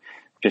harvesting, or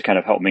just kind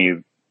of help me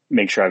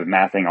make sure I'm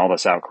mathing all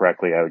this out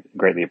correctly. I would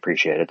greatly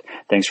appreciate it.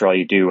 Thanks for all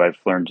you do. I've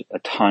learned a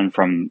ton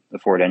from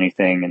Afford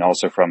Anything, and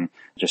also from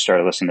just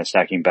started listening to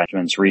Stacking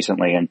Benjamins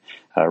recently, and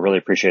really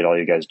appreciate all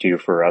you guys do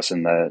for us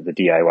in the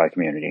DIY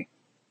community.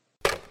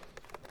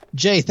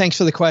 Jay, thanks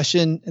for the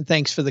question, and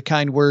thanks for the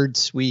kind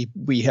words. We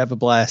have a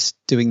blast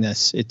doing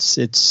this.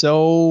 It's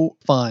so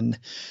fun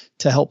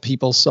to help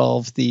people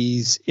solve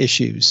these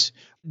issues.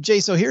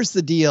 Jay, so here's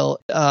the deal.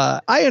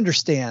 I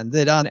understand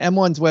that on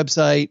M1's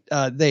website,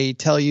 they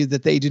tell you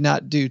that they do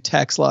not do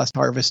tax loss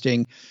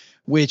harvesting,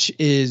 which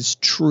is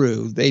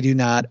true. They do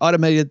not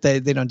automate it.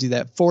 They don't do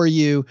that for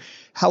you.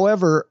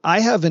 However, I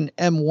have an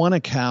M1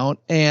 account,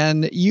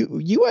 and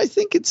you I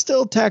think it's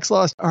still tax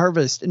loss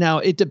harvest. Now,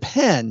 it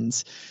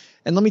depends.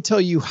 And let me tell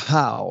you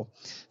how.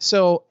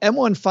 So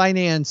M1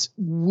 Finance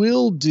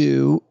will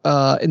do,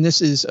 and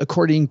this is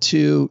according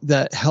to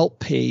the help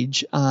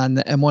page on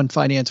the M1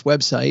 Finance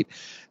website,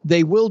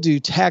 they will do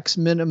tax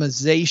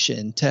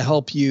minimization to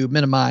help you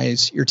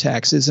minimize your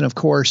taxes. And of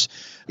course,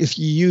 if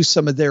you use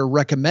some of their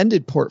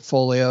recommended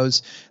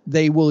portfolios,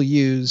 they will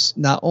use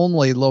not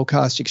only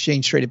low-cost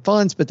exchange-traded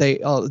funds, but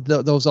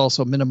those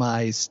also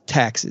minimize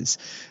taxes.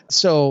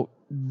 So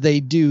they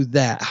do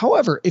that.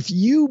 However, if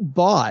you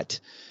bought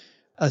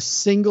a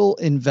single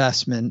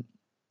investment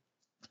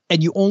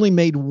and you only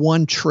made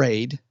one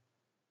trade,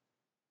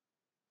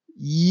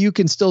 you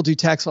can still do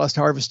tax loss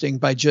harvesting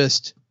by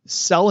just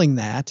selling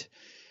that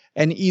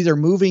and either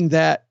moving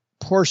that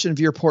portion of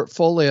your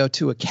portfolio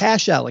to a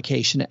cash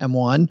allocation at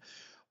M1,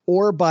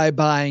 or by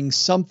buying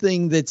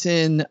something that's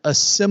in a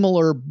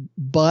similar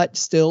but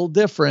still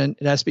different,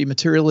 it has to be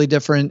materially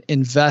different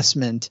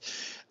investment,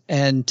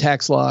 and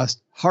tax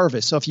loss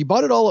harvest. So if you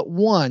bought it all at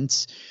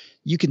once,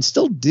 you can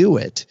still do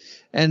it.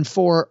 And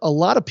for a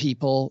lot of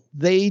people,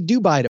 they do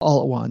buy it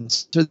all at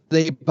once. So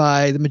they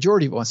buy the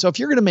majority of it once. So if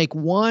you're going to make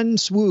one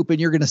swoop and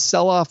you're going to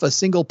sell off a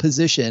single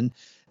position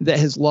that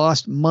has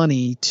lost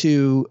money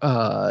to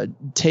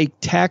take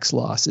tax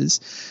losses,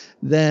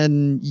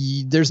 then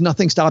there's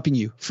nothing stopping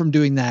you from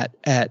doing that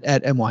at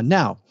M1.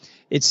 Now,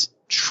 it's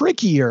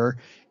trickier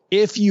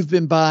if you've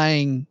been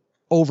buying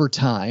over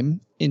time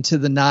into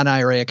the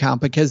non-IRA account,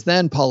 because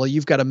then, Paula,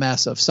 you've got a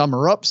mess of some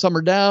are up, some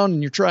are down,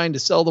 and you're trying to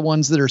sell the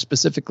ones that are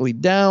specifically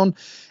down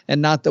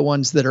and not the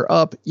ones that are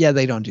up. Yeah,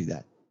 they don't do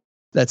that.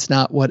 That's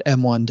not what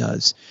M1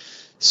 does.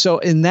 So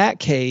in that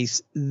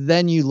case,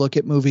 then you look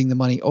at moving the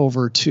money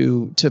over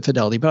to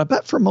Fidelity. But I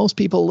bet for most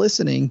people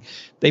listening,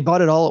 they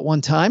bought it all at one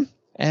time.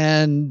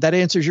 And that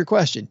answers your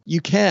question. You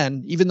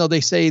can, even though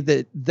they say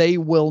that they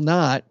will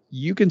not,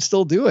 you can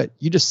still do it.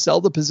 You just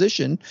sell the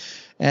position.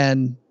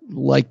 And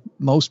like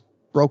most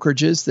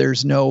brokerages,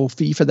 there's no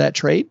fee for that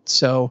trade.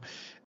 So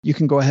you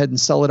can go ahead and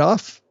sell it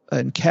off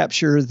and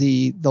capture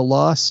the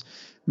loss.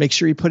 Make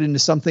sure you put into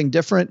something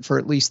different for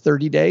at least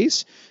 30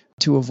 days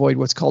to avoid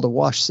what's called a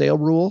wash sale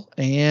rule,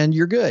 and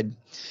you're good.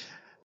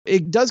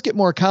 It does get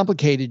more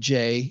complicated,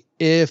 Jay,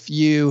 if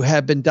you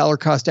have been dollar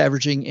cost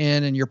averaging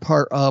in and you're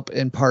part up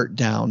and part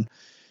down.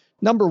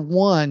 Number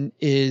one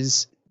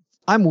is,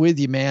 I'm with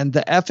you, man.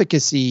 The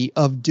efficacy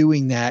of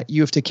doing that,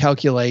 you have to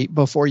calculate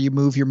before you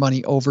move your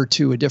money over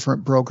to a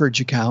different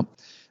brokerage account.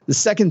 The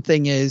second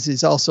thing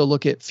is also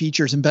look at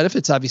features and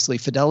benefits. Obviously,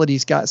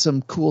 Fidelity's got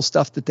some cool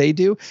stuff that they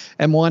do,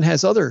 and M1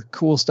 has other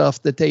cool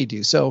stuff that they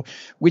do. So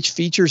which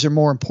features are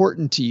more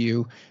important to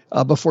you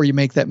before you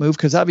make that move?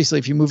 Because obviously,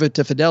 if you move it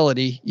to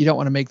Fidelity, you don't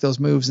want to make those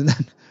moves and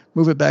then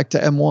move it back to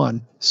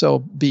M1. So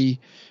be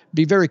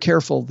very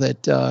careful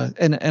that,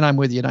 and I'm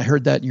with you, and I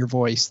heard that in your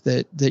voice,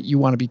 that you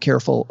want to be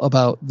careful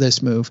about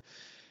this move.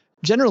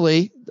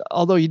 Generally,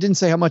 although you didn't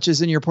say how much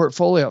is in your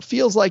portfolio, it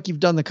feels like you've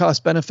done the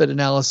cost benefit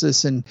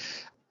analysis, and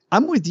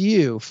I'm with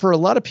you. For a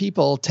lot of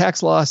people,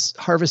 tax loss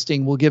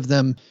harvesting will give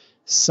them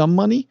some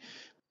money.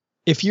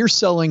 If you're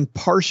selling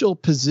partial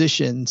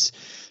positions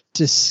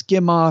to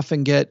skim off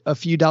and get a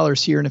few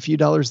dollars here and a few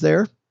dollars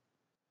there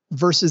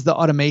versus the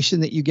automation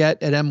that you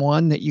get at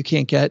M1 that you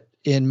can't get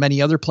in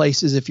many other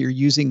places if you're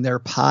using their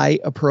pie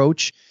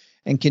approach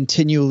and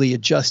continually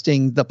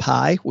adjusting the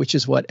pie, which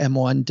is what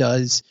M1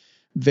 does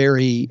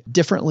very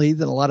differently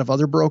than a lot of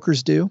other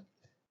brokers do,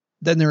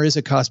 then there is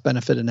a cost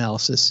benefit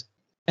analysis.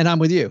 And I'm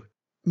with you.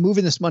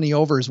 Moving this money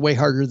over is way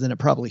harder than it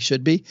probably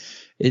should be.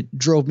 It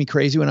drove me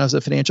crazy when I was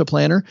a financial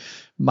planner.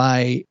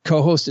 My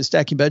co-host at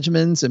Stacking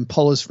Benjamins and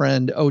Paula's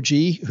friend OG,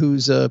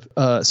 who's a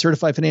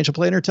certified financial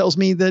planner, tells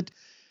me that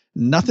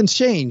nothing's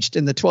changed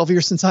in the 12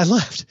 years since I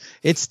left.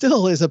 It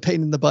still is a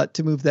pain in the butt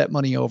to move that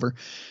money over.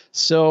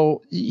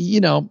 So,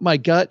 my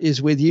gut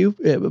is with you,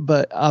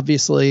 but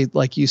obviously,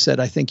 like you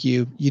said, I think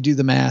you do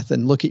the math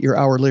and look at your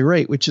hourly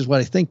rate, which is what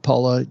I think,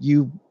 Paula,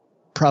 you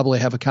probably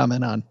have a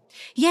comment on.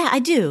 Yeah, I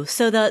do.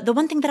 So the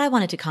one thing that I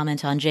wanted to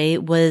comment on, Jay,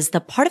 was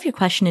the part of your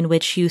question in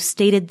which you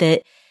stated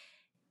that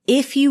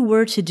if you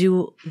were to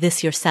do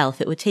this yourself,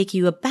 it would take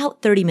you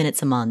about 30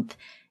 minutes a month.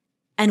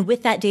 And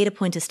with that data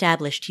point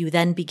established, you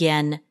then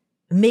began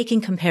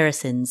making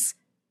comparisons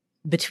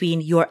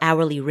between your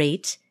hourly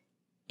rate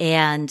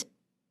and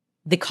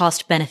the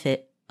cost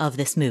benefit of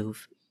this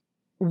move.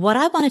 What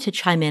I wanted to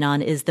chime in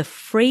on is the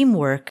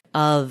framework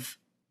of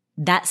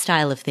that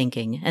style of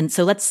thinking. And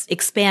so let's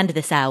expand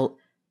this out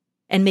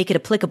and make it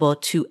applicable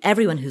to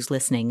everyone who's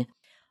listening.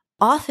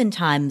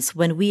 Oftentimes,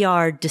 when we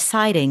are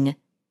deciding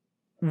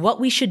what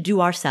we should do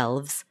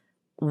ourselves,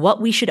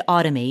 what we should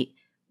automate,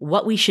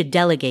 what we should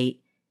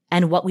delegate,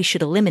 and what we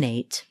should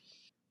eliminate,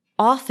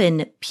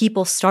 often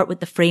people start with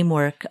the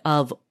framework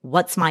of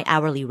what's my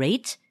hourly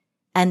rate,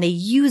 and they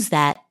use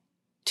that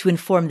to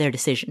inform their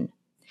decision.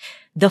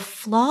 The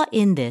flaw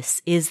in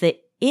this is that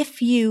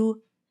if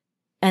you,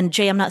 and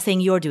Jay, I'm not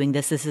saying you're doing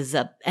this, this is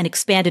an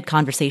expanded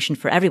conversation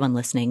for everyone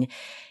listening.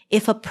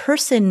 If a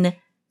person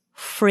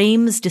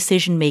frames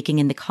decision-making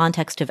in the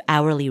context of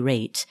hourly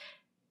rate,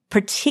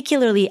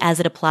 particularly as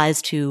it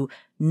applies to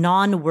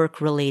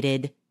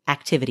non-work-related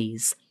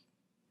activities,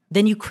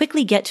 then you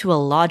quickly get to a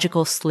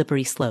logical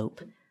slippery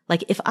slope.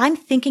 Like if I'm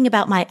thinking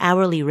about my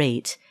hourly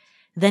rate,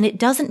 then it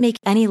doesn't make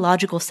any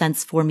logical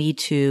sense for me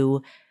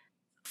to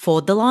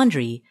fold the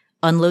laundry,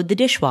 unload the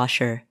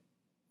dishwasher,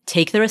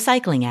 take the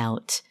recycling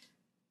out.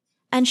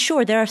 And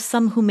sure, there are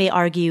some who may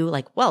argue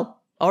like, well,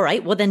 all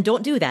right, well then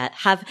don't do that.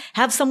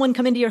 Have someone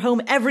come into your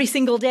home every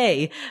single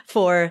day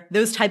for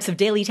those types of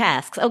daily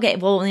tasks. Okay,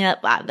 well, yeah,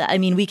 I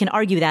mean, we can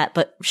argue that,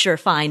 but sure,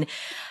 fine.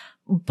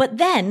 But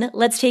then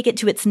let's take it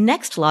to its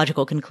next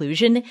logical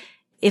conclusion.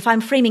 If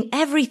I'm framing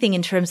everything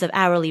in terms of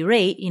hourly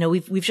rate,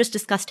 we've just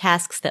discussed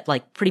tasks that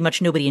like pretty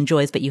much nobody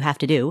enjoys, but you have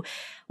to do.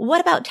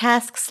 What about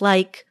tasks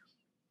like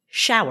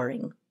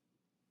showering,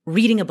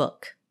 reading a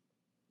book,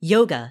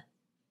 yoga,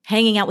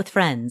 hanging out with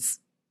friends,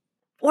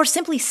 or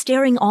simply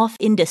staring off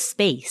into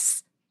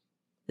space,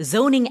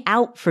 zoning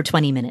out for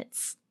 20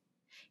 minutes?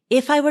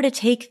 if I were to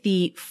take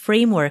the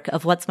framework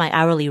of what's my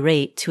hourly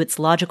rate to its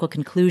logical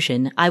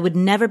conclusion, I would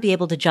never be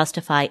able to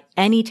justify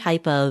any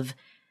type of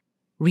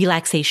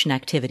relaxation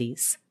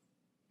activities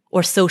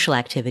or social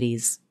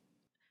activities,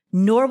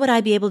 nor would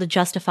I be able to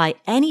justify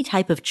any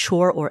type of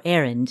chore or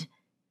errand,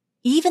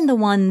 even the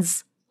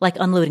ones like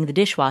unloading the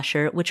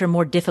dishwasher, which are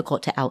more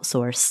difficult to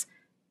outsource,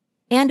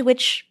 and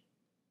which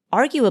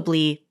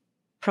arguably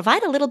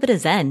provide a little bit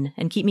of zen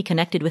and keep me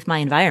connected with my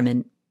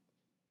environment.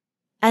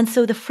 And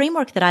so the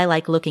framework that I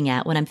like looking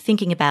at when I'm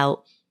thinking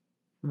about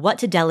what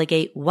to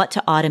delegate, what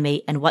to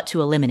automate, and what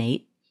to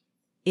eliminate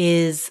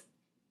is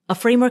a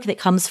framework that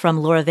comes from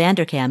Laura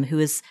Vanderkam, who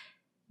has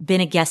been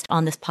a guest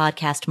on this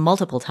podcast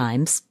multiple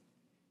times.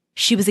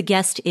 She was a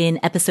guest in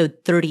episode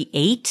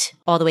 38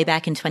 all the way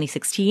back in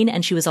 2016,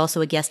 and she was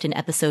also a guest in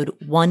episode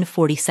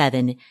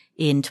 147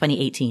 in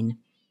 2018.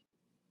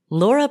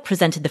 Laura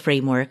presented the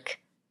framework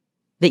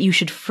that you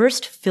should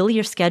first fill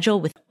your schedule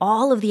with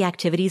all of the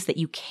activities that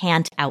you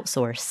can't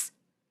outsource,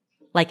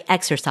 like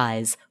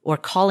exercise or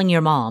calling your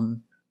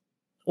mom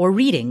or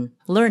reading,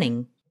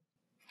 learning,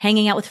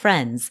 hanging out with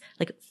friends.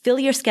 Like, fill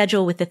your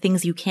schedule with the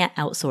things you can't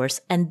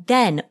outsource. And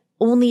then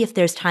only if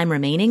there's time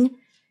remaining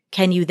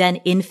can you then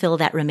infill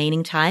that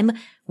remaining time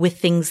with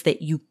things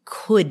that you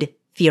could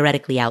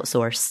theoretically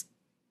outsource.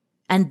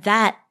 And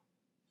that,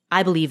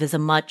 I believe, is a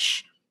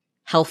much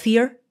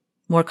healthier,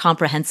 more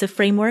comprehensive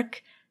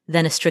framework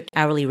than a strict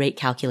hourly rate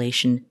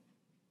calculation.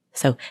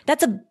 So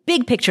that's a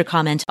big picture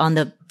comment on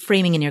the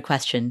framing in your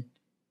question.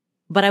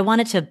 But I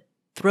wanted to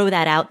throw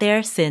that out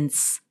there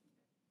since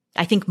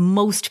I think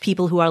most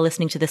people who are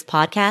listening to this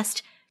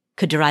podcast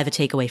could derive a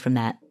takeaway from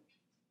that.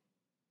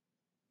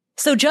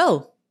 So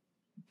Joe,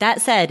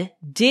 that said,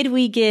 did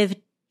we give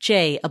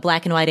Jay a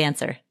black and white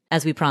answer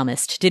as we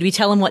promised? Did we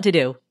tell him what to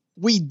do?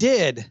 We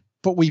did,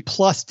 but we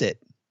plussed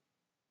it.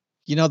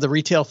 You know the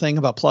retail thing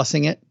about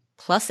plussing it?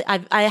 Plus,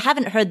 I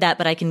haven't heard that,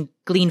 but I can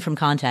glean from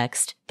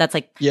context. That's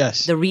like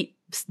yes,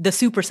 the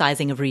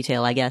supersizing of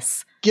retail, I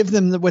guess. Give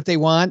them what they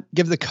want,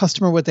 give the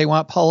customer what they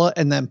want, Paula,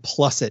 and then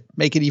plus it.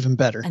 Make it even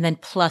better. And then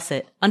plus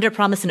it. Under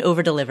promise and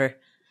over deliver.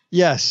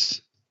 Yes.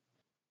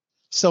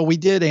 So we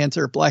did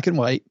answer black and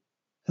white.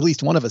 At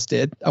least one of us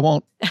did. I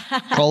won't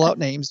call out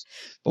names,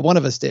 but one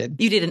of us did.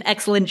 You did an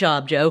excellent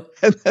job, Joe.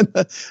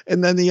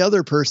 And then the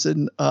other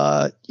person,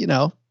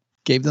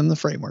 gave them the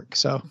framework.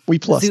 So we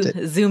plussed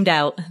it. Zoomed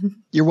out.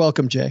 You're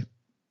welcome, Jay.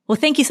 Well,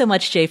 thank you so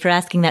much, Jay, for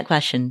asking that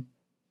question.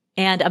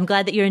 And I'm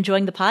glad that you're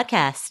enjoying the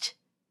podcast,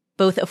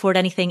 both Afford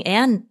Anything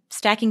and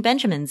Stacking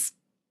Benjamins.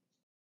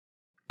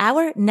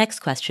 Our next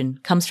question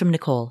comes from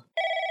Nicole.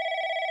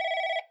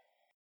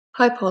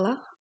 Hi,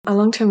 Paula. A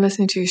long-time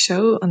listener to your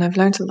show, and I've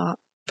learned a lot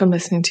from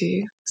listening to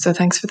you, so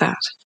thanks for that.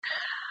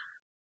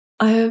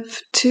 I have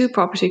two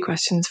property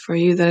questions for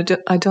you that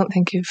I don't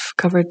think you've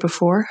covered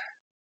before.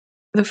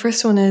 The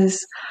first one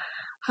is,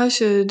 how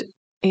should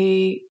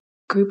a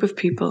group of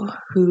people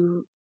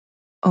who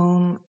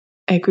own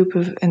a group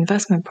of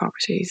investment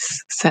properties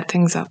set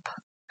things up?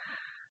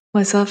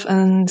 Myself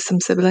and some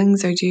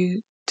siblings are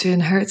due to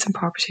inherit some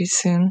properties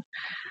soon.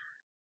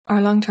 Our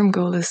long-term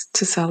goal is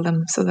to sell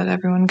them so that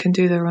everyone can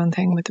do their own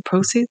thing with the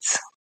proceeds.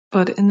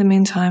 But in the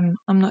meantime,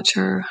 I'm not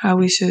sure how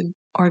we should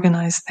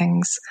organize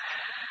things.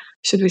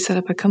 Should we set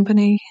up a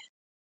company?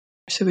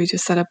 Should we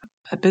just set up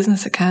a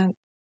business account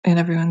in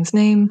everyone's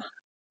name?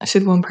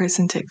 Should one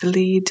person take the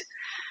lead?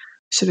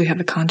 Should we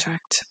have a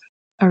contract?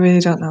 I really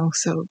don't know,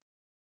 so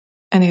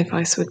any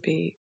advice would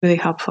be really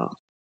helpful.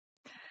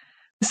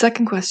 The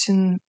second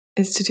question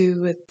is to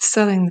do with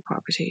selling the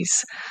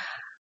properties.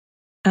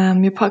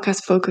 Your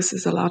podcast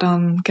focuses a lot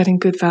on getting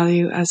good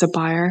value as a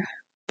buyer,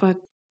 but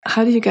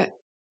how do you get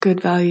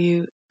good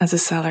value as a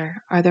seller?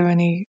 Are there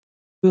any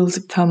rules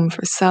of thumb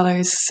for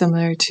sellers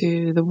similar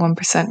to the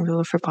 1%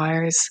 rule for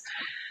buyers?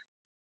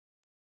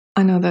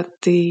 I know that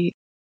the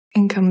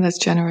income that's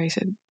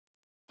generated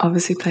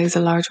obviously plays a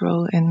large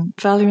role in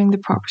valuing the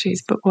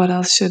properties, but what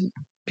else should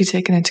be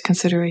taken into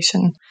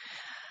consideration?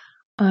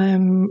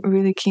 I'm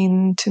really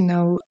keen to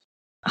know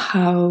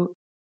how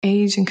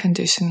age and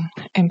condition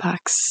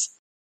impacts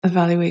the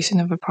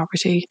valuation of a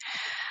property,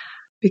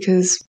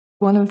 because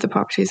one of the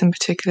properties in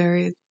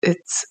particular,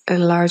 it's a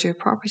larger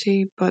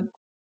property, but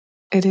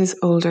it is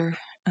older,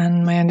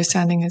 and my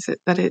understanding is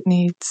that it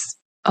needs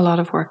a lot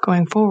of work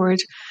going forward.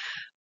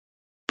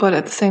 But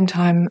at the same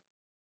time,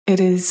 it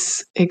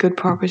is a good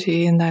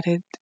property in that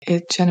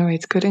it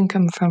generates good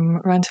income from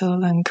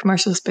rental and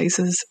commercial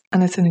spaces,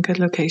 and it's in a good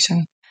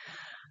location.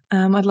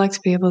 I'd like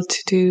to be able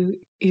to do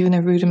even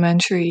a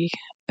rudimentary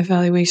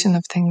evaluation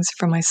of things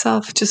for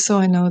myself, just so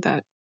I know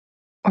that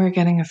we're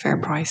getting a fair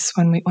price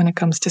when it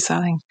comes to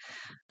selling,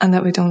 and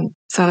that we don't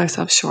sell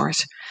ourselves short.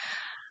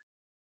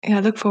 Yeah,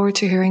 I look forward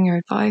to hearing your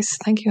advice.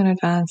 Thank you in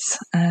advance,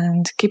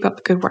 and keep up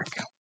the good work.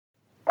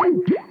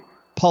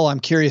 Paul,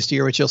 I'm curious to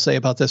hear what you'll say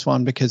about this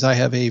one, because I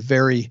have a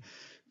very,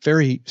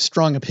 very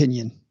strong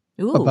opinion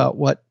about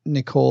what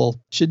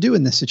Nicole should do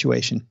in this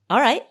situation.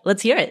 All right,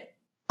 let's hear it.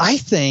 I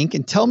think,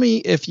 and tell me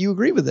if you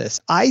agree with this,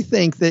 I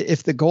think that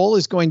if the goal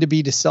is going to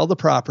be to sell the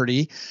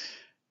property,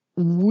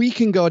 we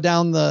can go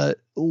down the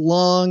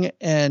long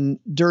and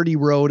dirty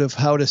road of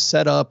how to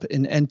set up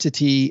an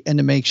entity and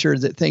to make sure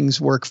that things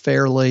work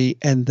fairly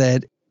and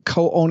that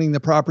co-owning the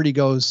property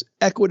goes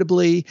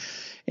equitably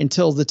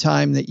until the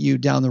time that you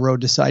down the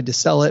road decide to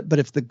sell it. But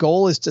if the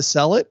goal is to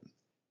sell it,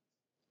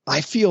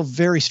 I feel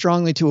very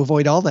strongly to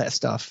avoid all that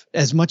stuff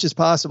as much as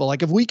possible.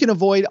 Like if we can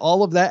avoid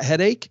all of that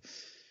headache,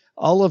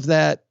 all of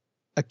that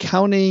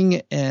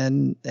accounting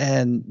and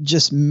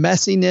just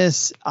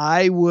messiness,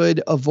 I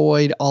would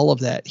avoid all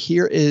of that.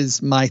 Here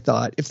is my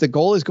thought. If the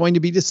goal is going to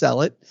be to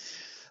sell it,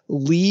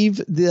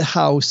 leave the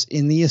house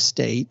in the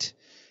estate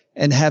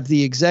and have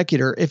the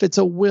executor. If it's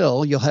a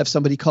will, you'll have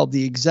somebody called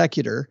the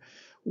executor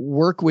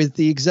work with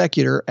the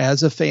executor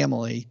as a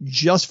family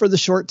just for the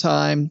short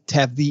time to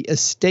have the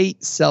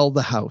estate sell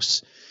the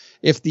house.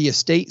 If the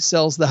estate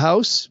sells the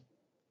house,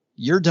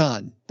 you're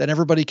done. Then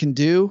everybody can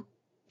do,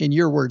 in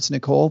your words,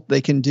 Nicole,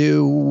 they can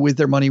do with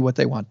their money what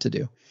they want to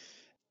do.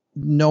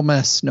 No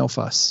mess, no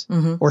fuss.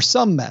 Or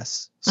some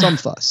mess, some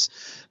fuss,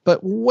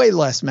 but way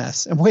less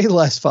mess and way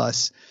less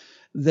fuss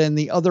than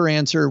the other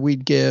answer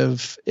we'd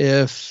give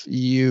if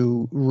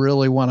you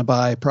really want to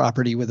buy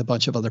property with a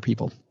bunch of other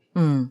people.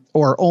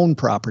 Or own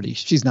property.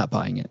 She's not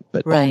buying it,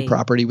 but own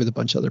property with a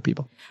bunch of other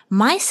people.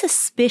 My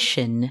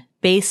suspicion,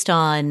 based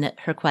on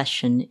her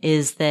question,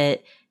 is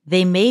that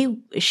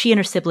she and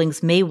her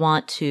siblings may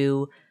want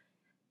to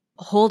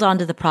hold on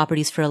to the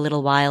properties for a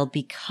little while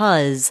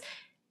because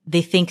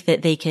they think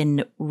that they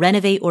can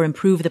renovate or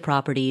improve the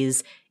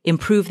properties,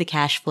 improve the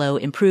cash flow,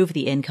 improve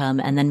the income,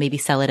 and then maybe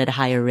sell it at a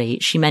higher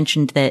rate. She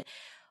mentioned that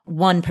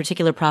one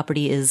particular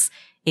property is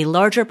a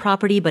larger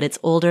property, but it's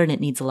older and it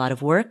needs a lot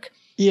of work.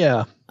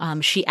 Yeah.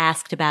 She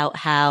asked about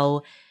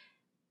how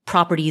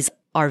properties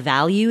are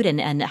valued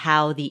and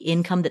how the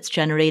income that's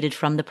generated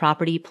from the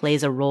property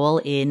plays a role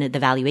in the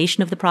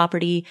valuation of the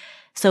property.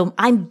 So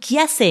I'm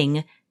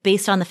guessing,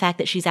 based on the fact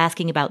that she's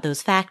asking about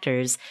those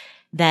factors,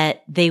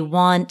 that they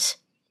want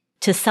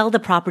to sell the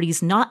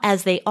properties not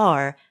as they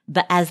are,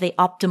 but as they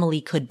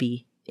optimally could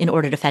be in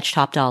order to fetch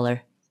top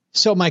dollar.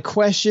 So my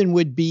question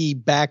would be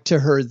back to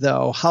her,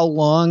 though. How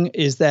long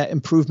is that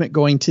improvement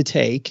going to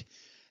take?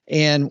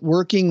 And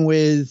working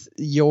with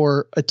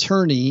your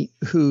attorney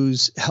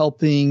who's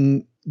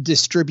helping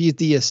distribute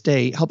the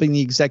estate, helping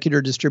the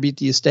executor distribute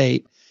the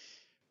estate,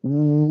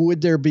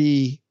 would there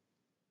be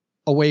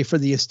a way for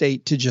the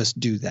estate to just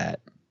do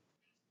that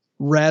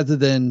rather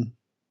than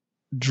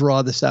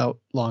draw this out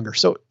longer?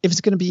 So if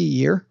it's going to be a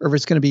year or if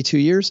it's going to be 2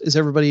 years, is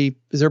everybody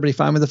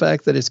fine with the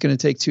fact that it's going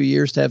to take 2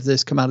 years to have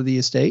this come out of the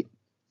estate?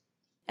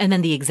 And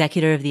then the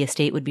executor of the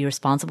estate would be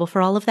responsible for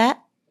all of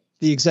that?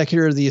 The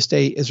executor of the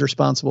estate is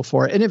responsible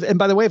for it. And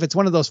by the way, if it's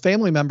one of those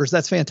family members,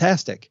 that's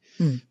fantastic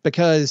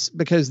because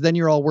then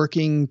you're all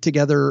working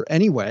together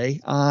anyway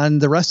on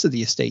the rest of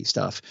the estate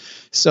stuff.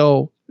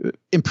 So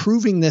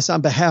improving this on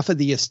behalf of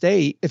the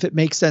estate, if it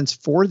makes sense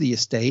for the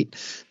estate,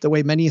 the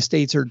way many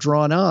estates are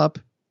drawn up,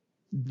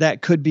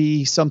 that could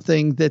be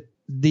something that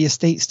the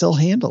estate still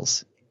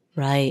handles.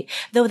 Right.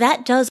 Though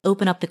that does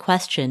open up the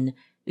question,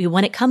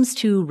 when it comes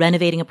to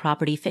renovating a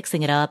property,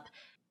 fixing it up,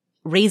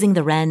 raising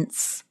the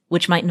rents,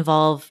 which might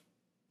involve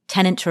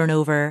tenant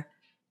turnover,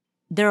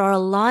 there are a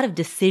lot of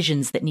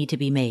decisions that need to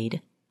be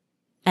made.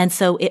 And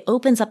so it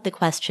opens up the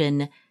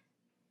question,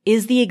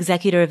 is the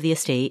executor of the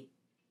estate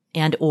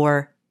and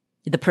or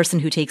the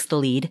person who takes the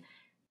lead,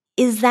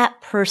 is that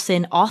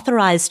person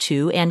authorized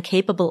to and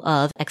capable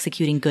of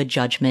executing good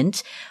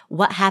judgment?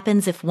 What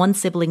happens if one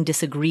sibling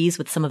disagrees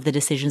with some of the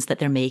decisions that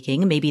they're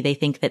making? Maybe they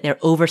think that they're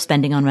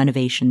overspending on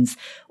renovations,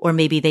 or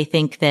maybe they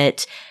think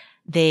that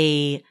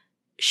they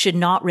should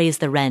not raise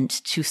the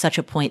rent to such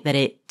a point that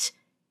it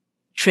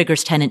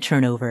triggers tenant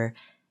turnover,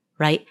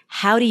 right?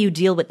 How do you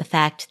deal with the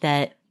fact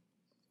that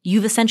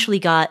you've essentially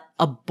got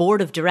a board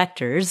of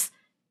directors,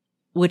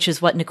 which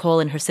is what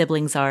Nicole and her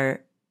siblings are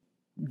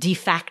de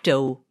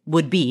facto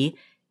would be?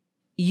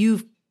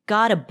 You've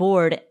got a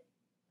board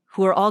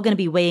who are all going to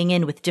be weighing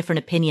in with different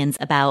opinions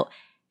about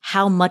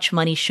how much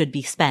money should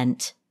be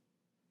spent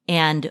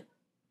and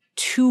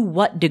to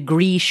what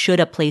degree should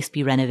a place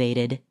be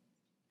renovated.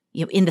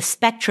 You know, in the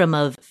spectrum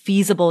of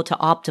feasible to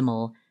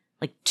optimal,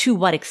 like to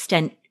what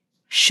extent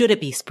should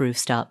it be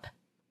spruced up?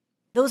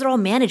 Those are all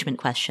management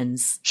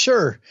questions.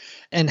 Sure.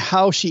 And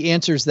how she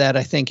answers that,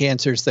 I think,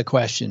 answers the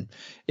question.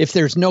 If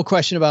there's no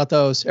question about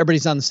those,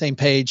 everybody's on the same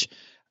page,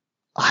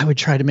 I would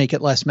try to make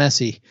it less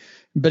messy.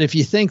 But if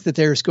you think that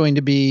there's going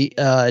to be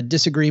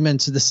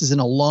disagreements, this is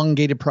an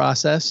elongated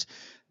process,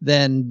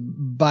 then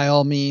by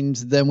all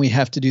means, then we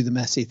have to do the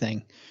messy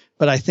thing.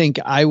 But I think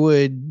I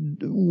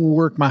would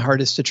work my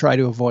hardest to try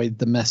to avoid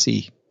the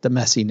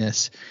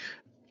messiness.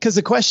 Because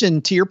the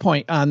question, to your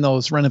point on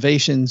those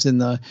renovations and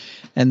the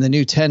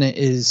new tenant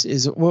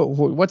is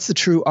what's the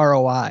true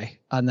ROI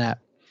on that?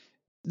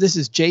 This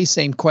is Jay's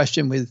same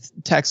question with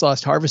tax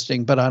loss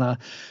harvesting, but on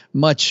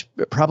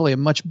probably a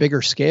much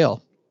bigger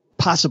scale,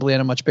 possibly on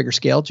a much bigger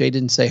scale. Jay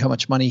didn't say how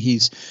much money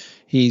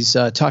he's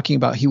talking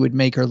about he would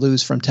make or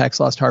lose from tax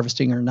loss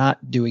harvesting or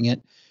not doing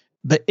it.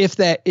 But if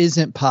that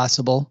isn't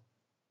possible,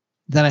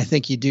 then I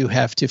think you do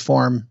have to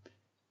form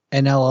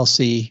an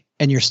LLC,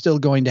 and you're still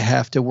going to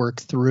have to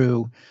work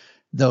through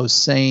those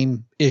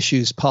same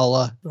issues,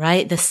 Paula.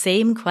 Right. The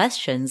same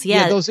questions.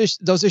 Yeah.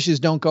 Those issues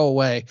don't go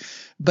away,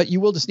 but you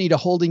will just need a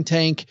holding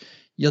tank.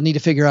 You'll need to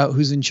figure out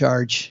who's in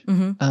charge.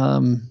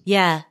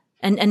 Yeah.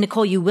 And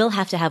Nicole, you will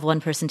have to have one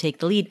person take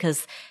the lead,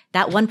 because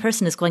that one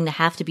person is going to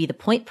have to be the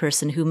point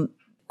person who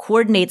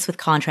coordinates with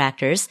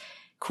contractors,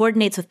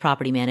 coordinates with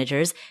property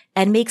managers,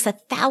 and makes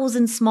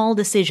 1,000 small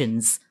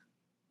decisions.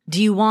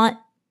 Do you want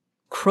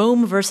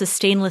chrome versus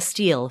stainless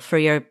steel for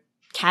your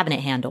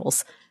cabinet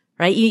handles?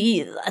 Right?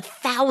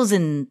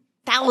 Thousands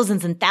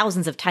and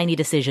thousands of tiny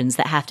decisions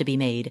that have to be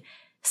made.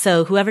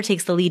 So whoever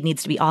takes the lead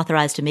needs to be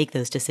authorized to make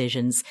those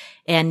decisions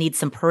and needs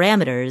some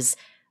parameters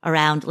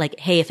around, like,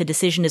 hey, if a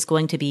decision is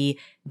going to be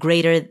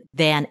greater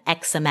than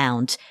X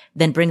amount,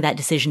 then bring that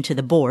decision to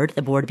the board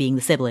being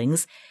the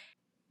siblings.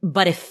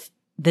 But if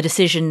the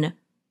decision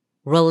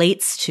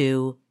relates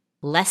to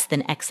less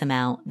than X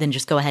amount, then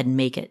just go ahead and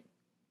make it.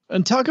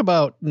 And talk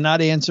about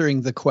not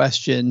answering the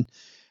question,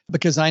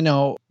 because I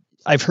know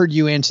I've heard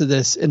you answer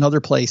this in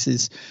other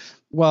places.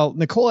 Well,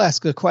 Nicole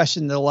asked a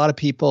question that a lot of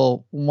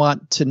people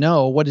want to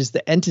know. What is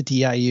the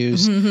entity I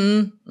use?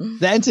 Mm-hmm.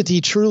 The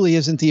entity truly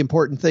isn't the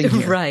important thing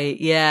here. Right.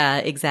 Yeah,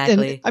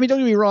 exactly. And, I mean, don't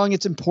get me wrong.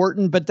 It's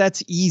important, but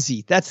that's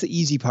easy. That's the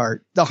easy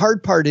part. The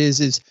hard part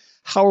is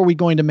how are we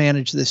going to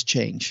manage this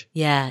change?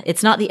 Yeah.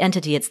 It's not the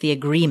entity. It's the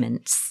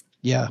agreements.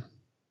 Yeah.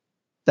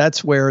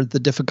 That's where the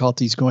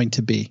difficulty is going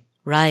to be.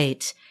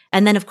 Right.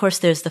 And then, of course,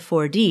 there's the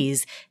 4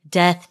 Ds: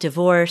 death,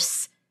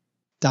 divorce.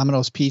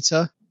 Domino's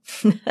Pizza.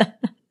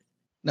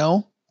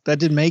 No, that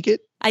didn't make it.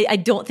 I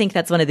don't think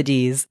that's one of the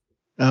Ds.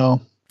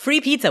 Oh.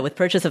 Free pizza with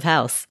purchase of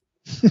house.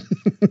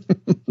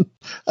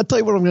 I'll tell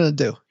you what I'm going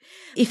to do.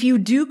 If you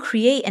do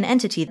create an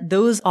entity,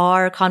 those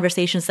are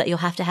conversations that you'll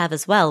have to have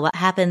as well. What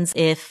happens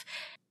if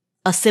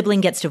a sibling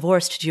gets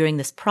divorced during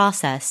this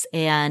process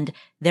and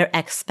their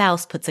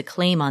ex-spouse puts a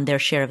claim on their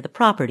share of the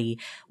property?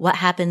 What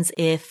happens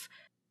if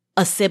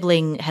a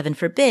sibling, heaven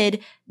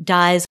forbid,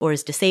 dies or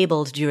is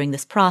disabled during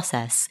this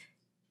process?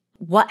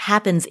 What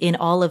happens in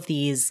all of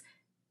these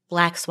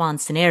black swan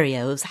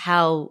scenarios?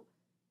 How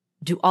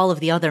do all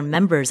of the other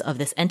members of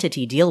this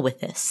entity deal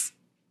with this?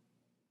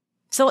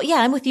 So yeah,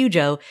 I'm with you,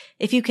 Joe.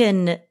 If you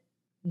can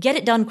get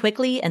it done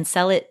quickly and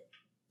sell it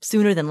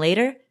sooner than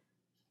later,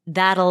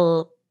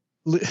 that'll...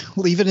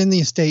 Leave it in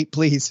the estate,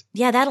 please.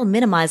 Yeah, that'll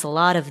minimize a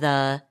lot of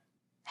the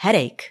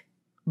headache.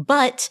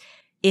 But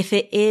if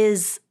it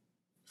is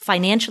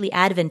financially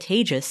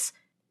advantageous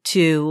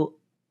to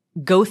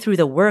go through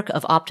the work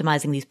of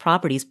optimizing these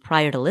properties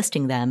prior to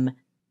listing them,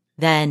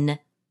 then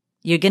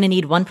you're going to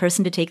need one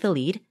person to take the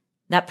lead.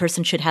 That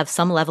person should have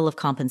some level of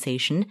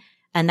compensation,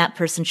 and that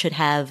person should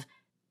have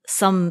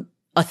some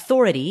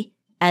authority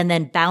and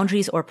then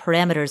boundaries or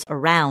parameters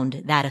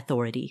around that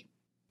authority.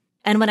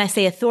 And when I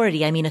say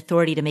authority, I mean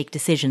authority to make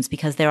decisions,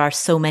 because there are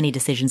so many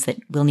decisions that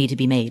will need to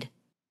be made.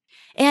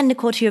 And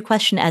Nicole, to your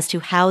question as to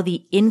how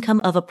the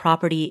income of a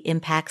property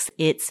impacts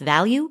its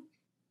value,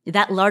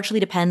 that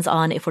largely depends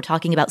on if we're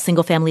talking about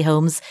single family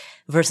homes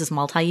versus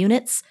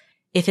multi-units.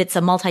 If it's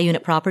a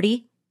multi-unit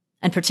property,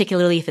 and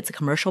particularly if it's a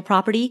commercial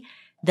property,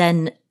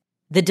 then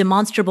the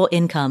demonstrable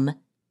income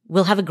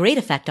will have a great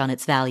effect on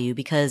its value,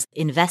 because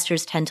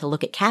investors tend to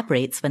look at cap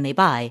rates when they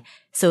buy.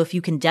 So if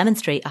you can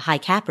demonstrate a high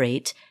cap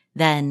rate,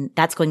 then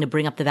that's going to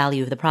bring up the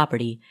value of the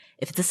property.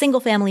 If it's a single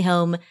family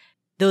home,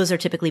 those are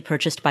typically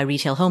purchased by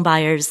retail home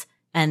buyers,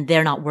 and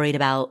they're not worried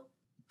about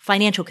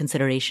financial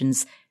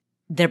considerations.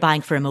 They're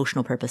buying for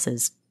emotional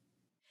purposes.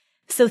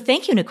 So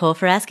thank you, Nicole,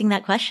 for asking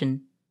that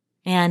question,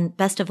 and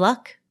best of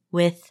luck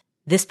with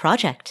this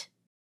project.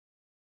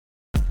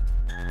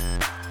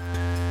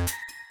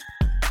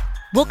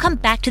 We'll come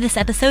back to this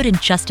episode in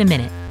just a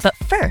minute, but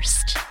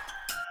first,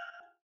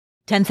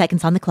 10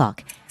 seconds on the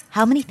clock.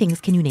 How many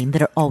things can you name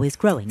that are always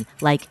growing?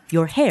 Like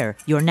your hair,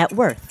 your net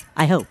worth,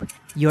 I hope.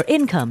 Your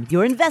income,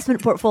 your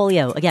investment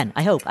portfolio. Again,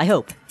 I hope.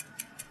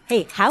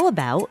 Hey, how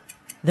about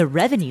the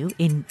revenue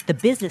in the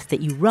business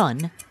that you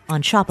run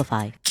on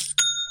Shopify?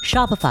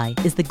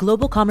 Shopify is the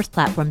global commerce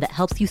platform that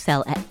helps you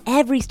sell at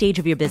every stage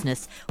of your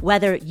business,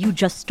 whether you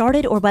just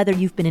started or whether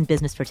you've been in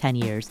business for 10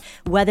 years.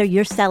 Whether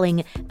you're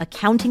selling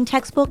accounting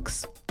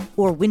textbooks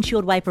or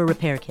windshield wiper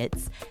repair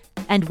kits,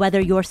 and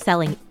whether you're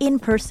selling in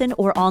person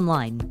or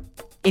online.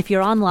 If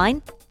you're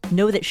online,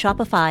 know that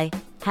Shopify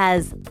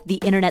has the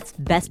internet's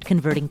best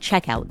converting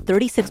checkout,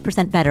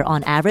 36% better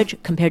on average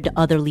compared to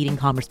other leading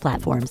commerce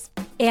platforms.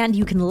 And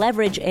you can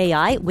leverage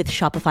AI with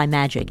Shopify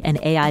Magic, an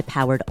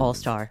AI-powered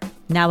all-star.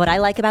 Now, what I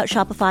like about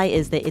Shopify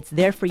is that it's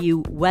there for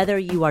you whether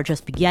you are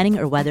just beginning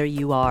or whether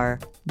you are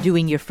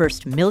doing your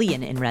first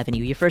million in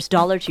revenue, your first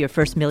dollar to your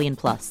first million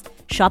plus.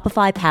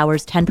 Shopify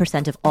powers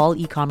 10% of all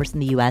e-commerce in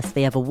the US.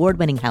 They have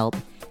award-winning help.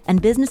 And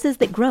businesses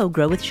that grow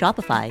with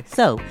Shopify.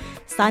 So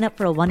sign up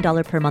for a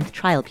 $1 per month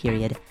trial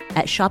period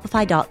at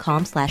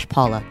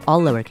shopify.com/Paula,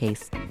 all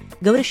lowercase.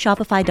 Go to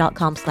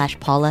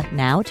shopify.com/Paula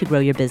now to grow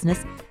your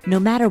business, no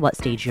matter what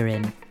stage you're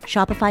in.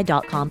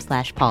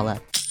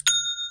 Shopify.com/Paula.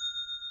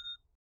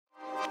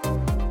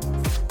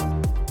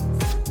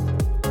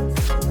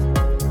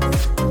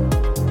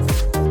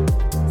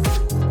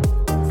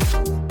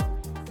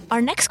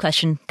 Our next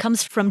question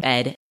comes from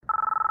Ed.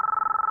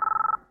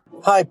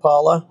 Hi,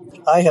 Paula.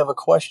 I have a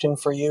question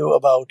for you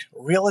about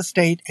real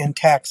estate and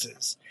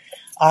taxes.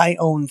 I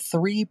own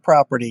 3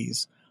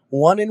 properties,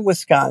 1 in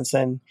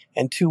Wisconsin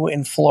and 2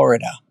 in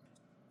Florida.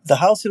 The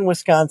house in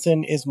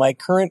Wisconsin is my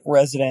current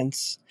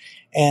residence,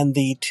 and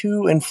the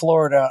 2 in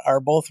Florida are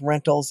both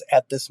rentals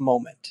at this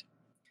moment.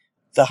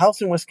 The house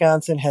in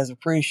Wisconsin has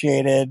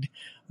appreciated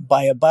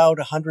by about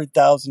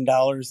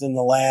 $100,000 in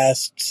the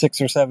last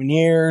 6 or 7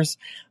 years.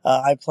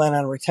 I plan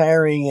on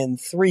retiring in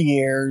 3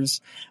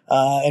 years,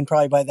 and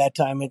probably by that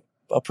time it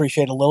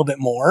appreciate a little bit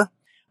more.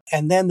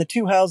 And then the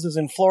 2 houses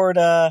in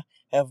Florida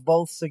have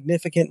both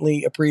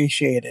significantly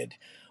appreciated.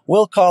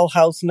 We'll call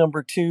house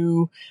number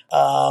 2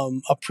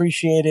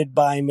 appreciated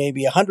by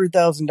maybe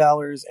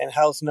 $100,000, and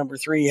house number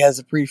 3 has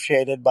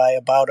appreciated by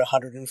about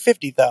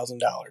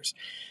 $150,000.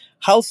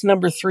 House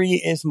number 3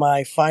 is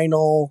my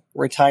final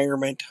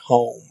retirement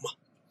home.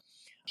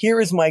 Here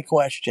is my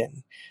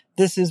question.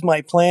 This is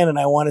my plan, and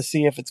I want to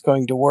see if it's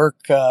going to work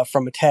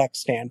from a tax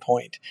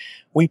standpoint.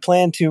 We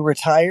plan to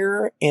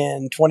retire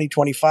in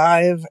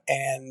 2025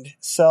 and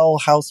sell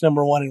house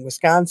number 1 in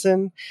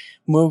Wisconsin,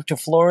 move to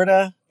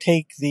Florida,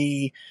 take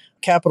the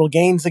capital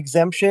gains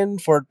exemption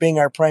for it being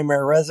our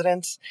primary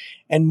residence,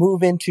 and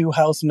move into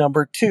house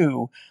number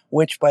 2,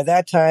 which by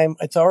that time,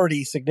 it's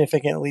already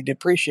significantly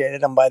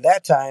depreciated. And by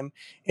that time,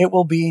 it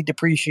will be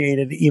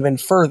depreciated even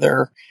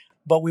further.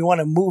 But we want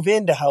to move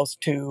into house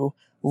 2,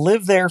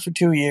 live there for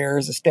 2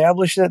 years,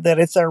 establish that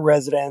it's our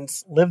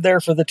residence, live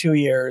there for the 2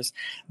 years,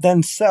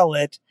 then sell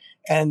it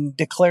and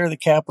declare the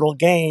capital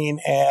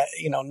gain,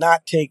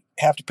 not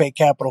have to pay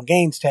capital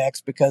gains tax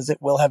because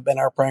it will have been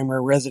our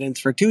primary residence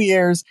for 2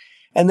 years,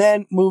 and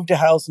then move to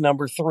house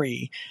number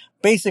 3.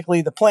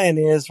 Basically, the plan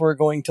is we're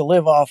going to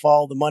live off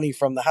all the money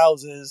from the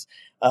houses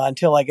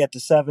until I get to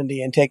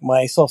 70 and take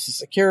my Social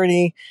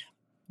Security,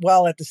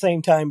 while at the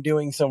same time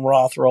doing some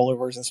Roth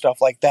rollovers and stuff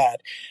like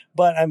that.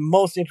 But I'm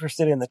most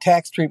interested in the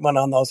tax treatment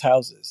on those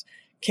houses.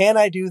 Can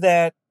I do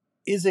that?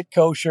 Is it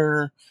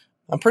kosher?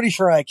 I'm pretty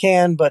sure I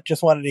can, but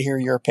just wanted to hear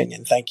your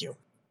opinion. Thank you.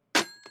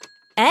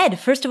 Ed,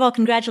 first of all,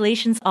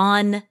 congratulations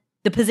on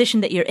the position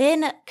that you're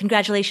in.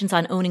 Congratulations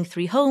on owning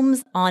 3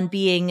 homes, on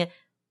being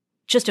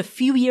just a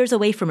few years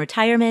away from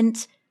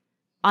retirement,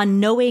 on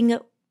knowing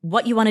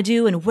what you want to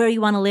do and where you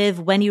want to live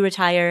when you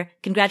retire.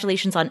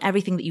 Congratulations on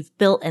everything that you've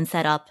built and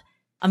set up.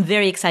 I'm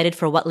very excited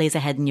for what lays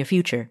ahead in your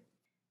future.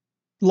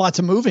 Lots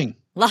of moving.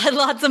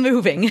 Lots of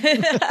moving.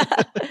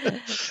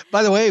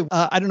 By the way,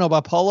 I don't know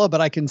about Paula,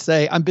 but I can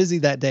say I'm busy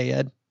that day,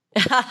 Ed.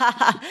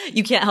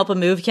 You can't help a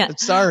move. You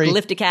can't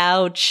lift a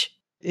couch.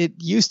 It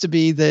used to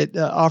be that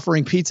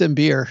offering pizza and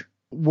beer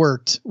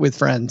worked with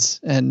friends.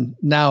 And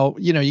now,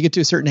 you get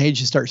to a certain age,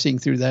 you start seeing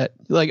through that.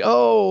 You're like,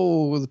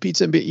 oh, the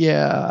pizza and beer.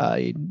 Yeah,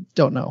 I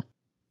don't know.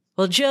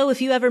 Well, Joe,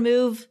 if you ever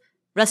move,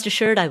 rest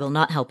assured I will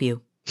not help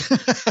you.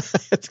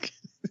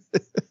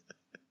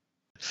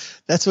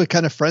 That's what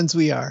kind of friends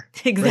we are.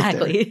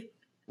 Exactly. Right.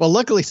 Well,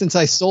 luckily, since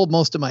I sold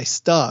most of my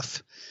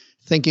stuff,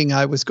 thinking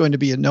I was going to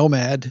be a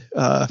nomad,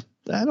 I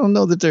don't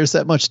know that there's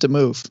that much to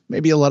move.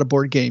 Maybe a lot of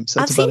board games.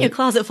 I've seen your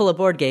closet full of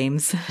board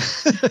games.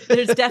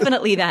 There's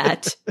definitely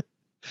that.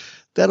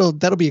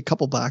 That'll be a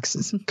couple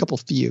boxes, couple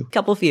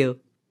few.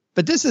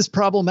 But this is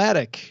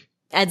problematic.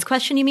 Ed's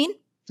question, you mean?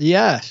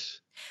 Yes.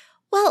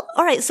 Well,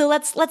 all right. So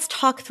let's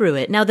talk through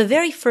it. Now, the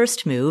very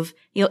first move,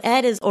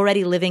 Ed is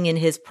already living in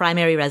his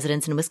primary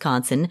residence in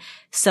Wisconsin.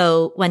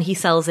 So when he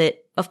sells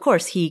it, of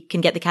course, he can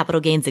get the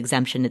capital gains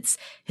exemption. It's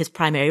his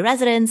primary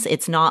residence.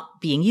 It's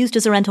not being used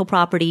as a rental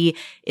property.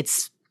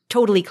 It's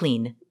totally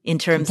clean in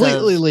terms of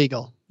completely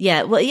legal.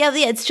 Yeah. Well, yeah.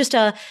 It's just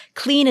a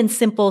clean and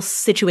simple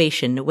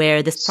situation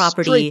where this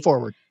property,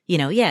 straightforward.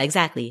 Yeah,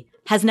 exactly,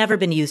 has never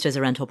been used as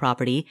a rental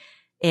property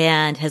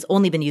and has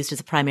only been used as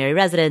a primary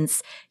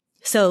residence.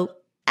 So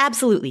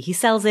absolutely. He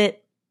sells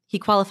it. He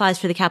qualifies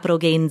for the capital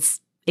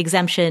gains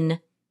exemption.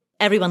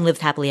 Everyone lives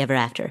happily ever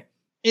after.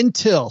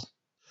 Until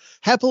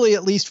happily,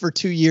 at least for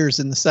 2 years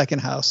in the second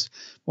house,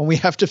 when we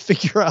have to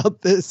figure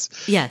out this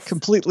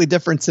completely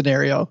different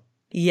scenario.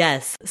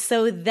 Yes.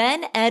 So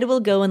then Ed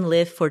will go and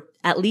live for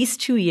at least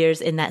 2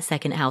 years in that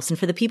second house. And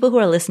for the people who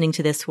are listening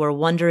to this who are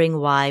wondering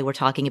why we're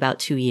talking about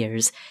 2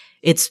 years,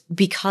 it's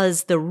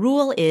because the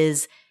rule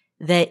is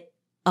that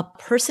a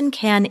person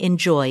can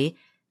enjoy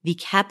the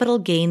capital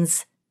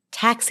gains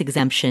tax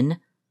exemption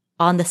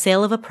on the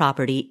sale of a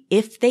property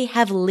if they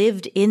have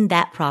lived in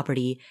that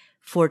property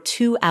for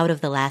 2 out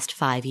of the last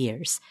 5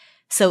 years.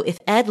 So if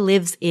Ed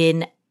lives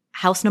in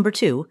house number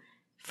 2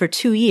 for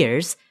 2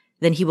 years,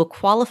 then he will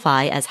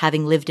qualify as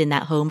having lived in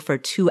that home for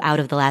 2 out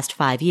of the last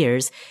 5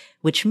 years,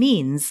 which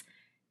means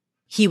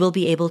he will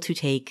be able to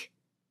take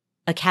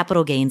a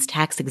capital gains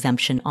tax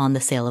exemption on the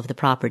sale of the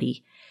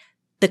property.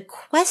 The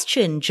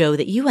question, Joe,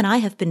 that you and I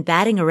have been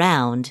batting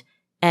around,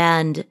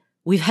 and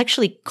we've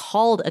actually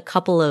called a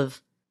couple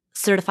of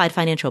certified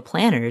financial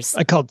planners.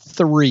 I called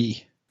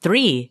 3.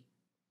 3?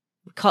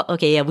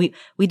 Okay, yeah,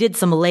 we did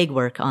some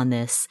legwork on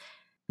this.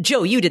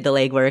 Joe, you did the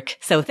legwork,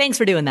 so thanks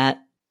for doing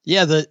that.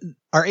 Yeah,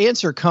 our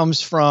answer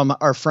comes from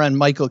our friend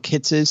Michael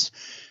Kitzes,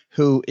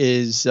 who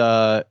is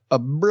a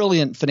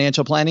brilliant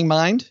financial planning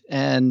mind.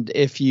 And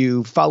if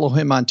you follow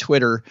him on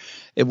Twitter,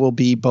 it will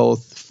be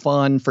both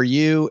fun for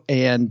you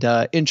and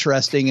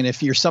interesting. And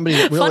if you're somebody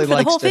that really fun for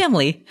likes the whole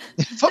family.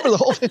 Fun for the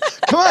whole family.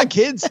 Come on,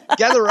 kids,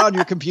 gather around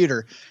your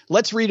computer.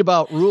 Let's read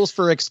about rules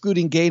for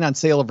excluding gain on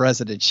sale of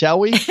residence, shall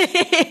we?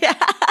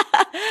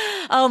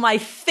 Oh, my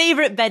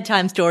favorite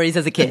bedtime stories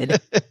as a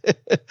kid.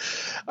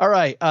 All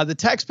right. The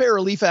Taxpayer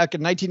Relief Act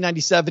of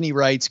 1997, he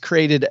writes,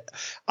 created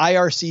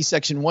IRC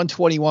Section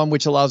 121,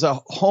 which allows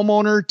a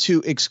homeowner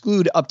to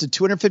exclude up to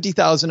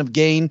 $250,000 of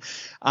gain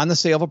on the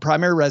sale of a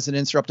primary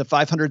residence or up to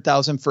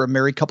 $500,000 for a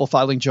married couple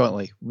filing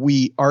jointly.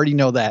 We already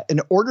know that. In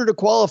order to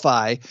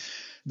qualify,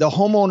 the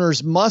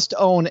homeowners must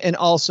own and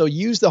also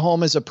use the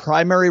home as a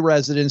primary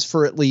residence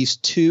for at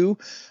least 2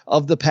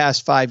 of the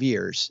past 5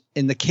 years.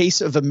 In the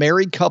case of a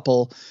married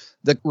couple,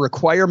 the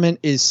requirement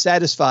is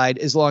satisfied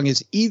as long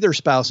as either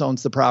spouse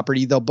owns the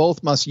property. They'll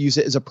both must use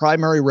it as a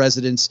primary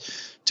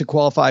residence to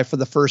qualify for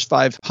the first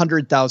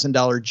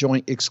 $500,000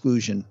 joint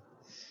exclusion.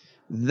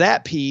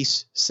 That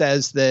piece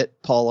says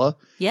that, Paula,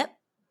 Yep.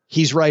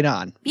 he's right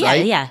on. Yeah,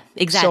 right? yeah,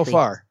 exactly. So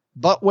far.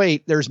 But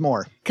wait, there's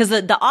more. Because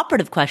the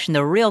operative question,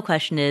 the real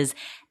question is,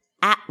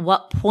 at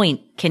what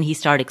point can he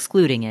start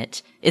excluding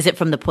it? Is it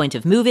from the point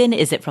of move-in?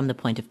 Is it from the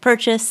point of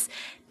purchase?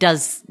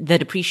 Does the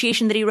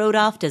depreciation that he wrote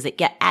off, does it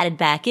get added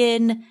back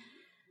in?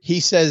 He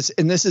says,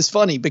 and this is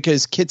funny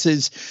because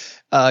Kitz's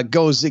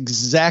goes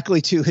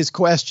exactly to his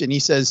question. He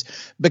says,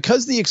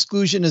 because the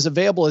exclusion is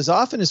available as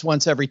often as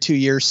once every 2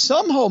 years,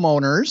 some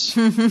homeowners,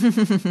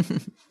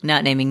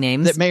 not naming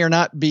names, that may or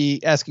not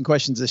be asking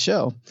questions this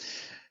show,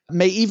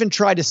 may even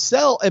try to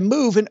sell and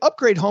move and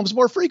upgrade homes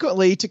more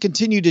frequently to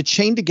continue to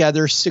chain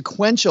together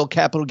sequential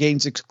capital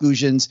gains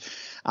exclusions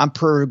on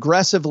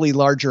progressively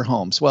larger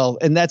homes. Well,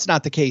 and that's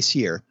not the case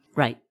here.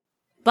 Right.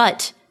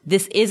 But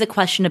this is a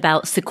question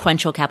about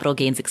sequential capital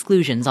gains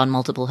exclusions on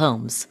multiple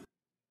homes.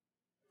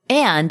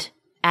 And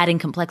adding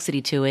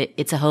complexity to it,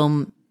 it's a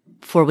home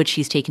for which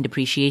he's taken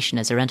depreciation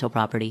as a rental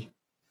property.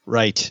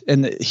 Right.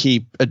 And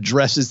he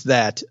addresses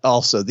that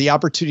also. The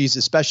opportunity is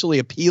especially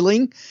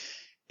appealing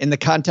in the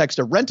context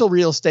of rental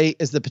real estate,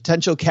 as the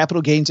potential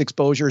capital gains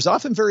exposure is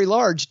often very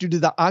large due to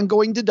the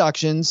ongoing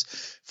deductions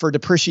for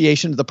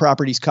depreciation of the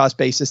property's cost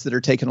basis that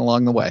are taken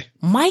along the way.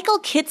 Michael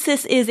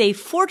Kitsis is a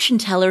fortune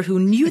teller who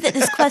knew that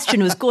this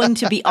question was going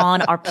to be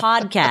on our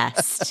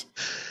podcast.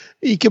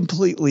 He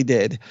completely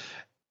did.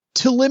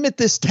 To limit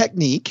this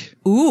technique,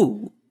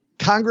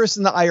 Congress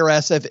and the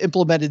IRS have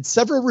implemented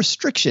several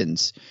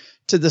restrictions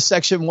to the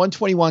Section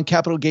 121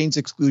 capital gains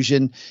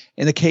exclusion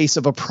in the case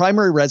of a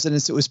primary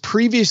residence that was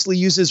previously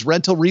used as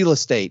rental real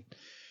estate.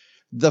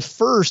 The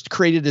first,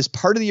 created as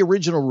part of the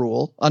original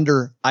rule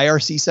under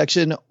IRC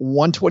Section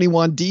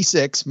 121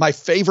 D6, my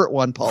favorite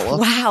one, Paula.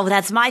 Wow,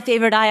 that's my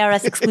favorite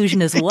IRS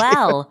exclusion as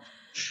well.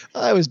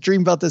 I was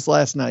dreaming about this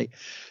last night.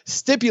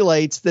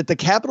 Stipulates that the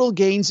capital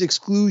gains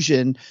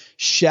exclusion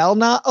shall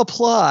not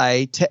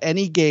apply to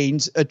any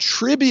gains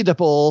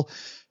attributable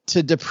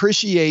to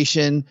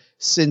depreciation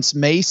since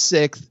May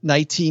 6th,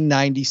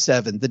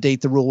 1997, the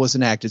date the rule was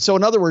enacted. So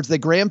in other words, they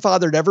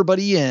grandfathered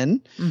everybody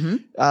in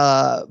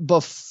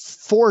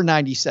before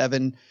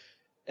 97,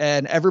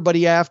 and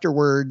everybody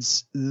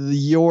afterwards,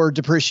 your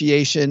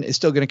depreciation is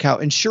still going to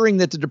count, ensuring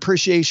that the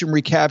depreciation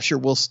recapture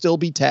will still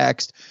be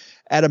taxed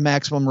at a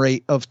maximum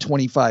rate of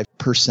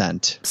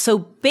 25%. So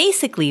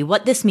basically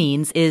what this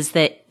means is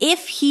that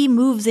if he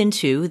moves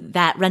into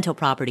that rental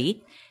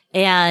property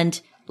and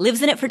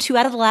lives in it for 2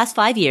 out of the last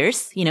 5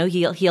 years, you know,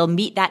 he'll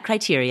meet that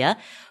criteria,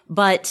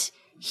 but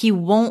he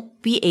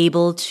won't be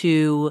able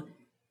to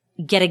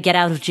get a get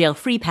out of jail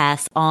free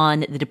pass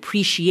on the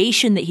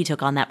depreciation that he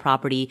took on that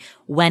property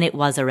when it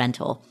was a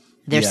rental.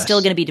 There's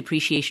still going to be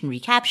depreciation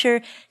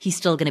recapture. He's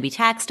still going to be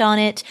taxed on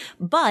it,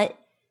 but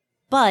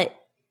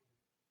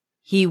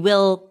he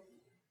will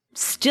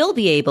still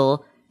be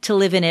able to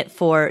live in it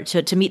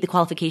to meet the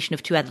qualification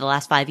of 2 out of the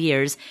last 5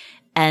 years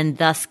and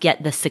thus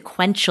get the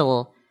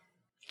sequential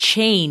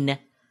chain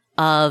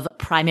of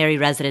primary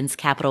residence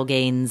capital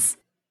gains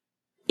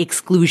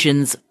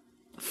exclusions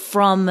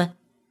from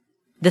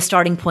the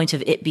starting point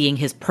of it being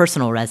his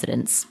personal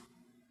residence.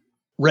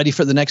 Ready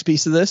for the next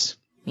piece of this?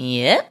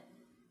 Yep.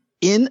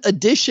 In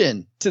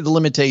addition to the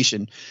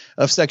limitation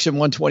of Section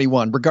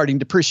 121 regarding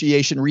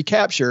depreciation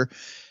recapture,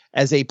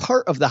 as a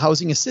part of the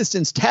Housing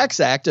Assistance Tax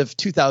Act of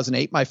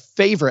 2008, my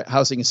favorite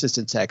Housing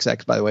Assistance Tax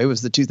Act, by the way,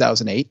 was the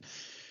 2008,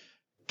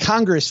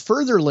 Congress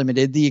further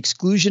limited the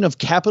exclusion of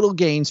capital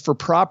gains for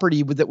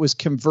property that was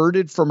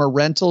converted from a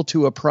rental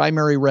to a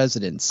primary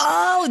residence.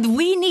 Oh,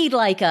 we need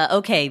like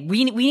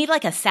we need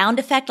like a sound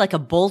effect, like a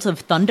bolt of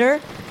thunder.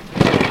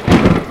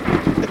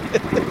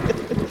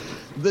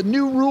 The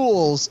new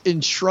rules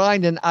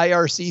enshrined in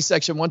IRC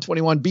Section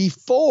 121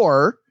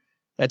 B4,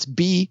 that's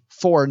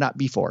B4, not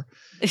B4,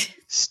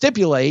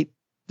 stipulate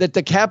that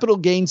the capital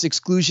gains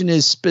exclusion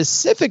is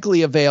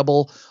specifically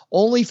available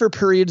only for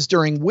periods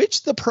during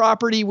which the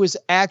property was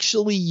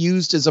actually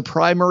used as a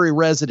primary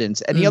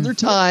residence. Any other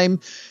time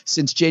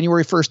since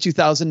January 1st,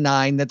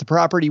 2009, that the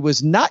property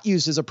was not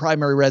used as a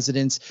primary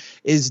residence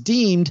is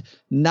deemed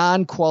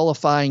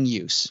non-qualifying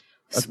use.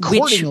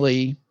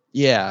 Accordingly,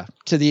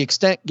 to the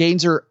extent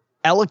gains are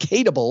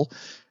allocatable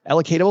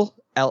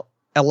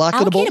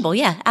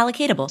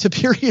to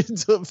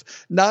periods of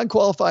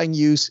non-qualifying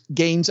use,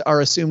 gains are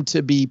assumed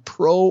to be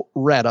pro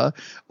rata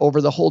over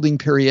the holding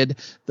period.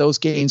 Those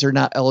gains are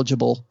not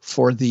eligible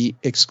for the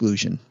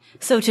exclusion.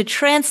 So to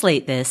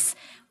translate this,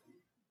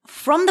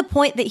 from the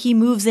point that he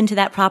moves into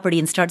that property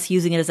and starts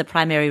using it as a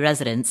primary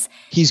residence,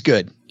 he's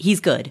good.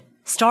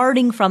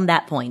 Starting from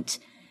that point.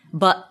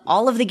 But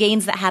all of the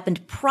gains that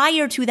happened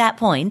prior to that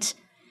point,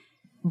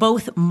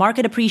 both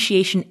market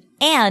appreciation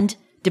and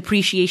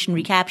depreciation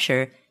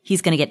recapture,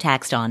 he's going to get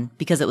taxed on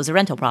because it was a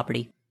rental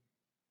property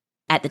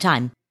at the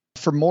time.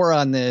 For more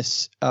on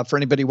this, for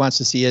anybody who wants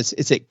to see it,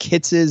 it's at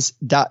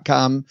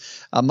Kitzes.com.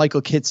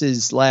 Michael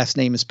Kitz's last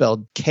name is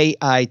spelled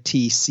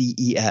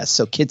Kitces.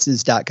 So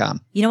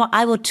Kitzes.com. You know what?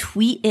 I will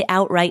tweet it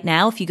out right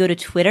now. If you go to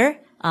Twitter,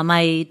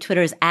 my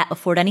Twitter is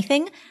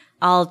 @AffordAnything.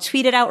 I'll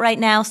tweet it out right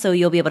now so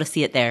you'll be able to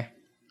see it there.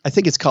 I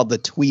think it's called the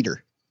Tweeter.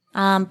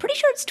 Pretty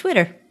sure it's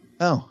Twitter.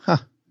 Oh, huh.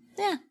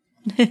 Yeah.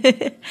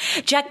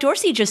 Jack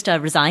Dorsey just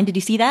resigned. Did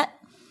you see that?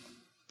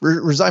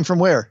 Resign from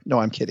where? No,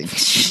 I'm kidding.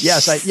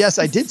 Yes,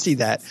 I did see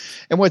that.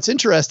 And what's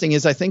interesting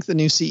is I think the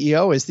new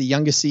CEO is the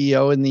youngest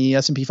CEO in the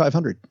S&P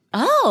 500.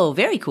 Oh,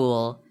 very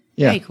cool.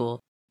 Yeah. Very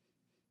cool.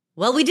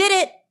 Well, we did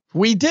it.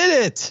 We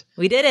did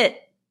it.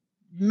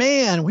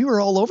 Man, we were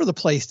all over the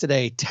place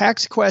today.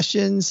 Tax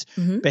questions,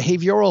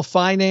 behavioral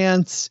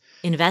finance,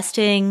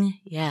 investing,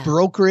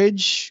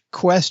 brokerage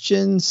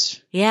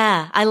questions.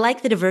 Yeah, I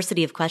like the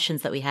diversity of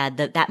questions that we had,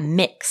 that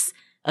mix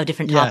of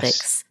different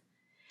topics.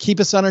 Keep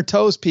us on our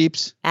toes,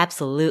 peeps.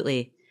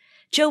 Absolutely.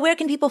 Joe, where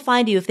can people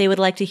find you if they would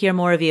like to hear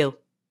more of you?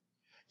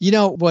 You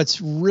know,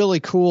 what's really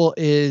cool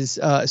is,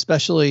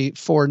 especially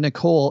for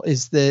Nicole,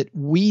 is that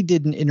we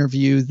did an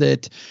interview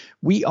that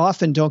we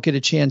often don't get a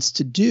chance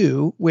to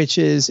do, which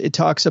is it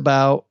talks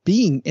about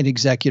being an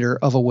executor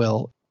of a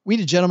will. We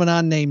had a gentleman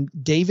on named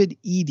David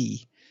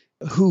Eady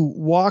who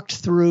walked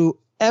through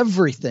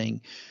everything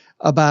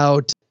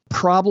about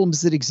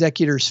problems that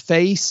executors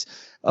face,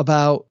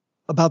 about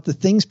the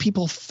things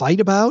people fight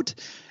about.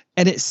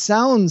 And it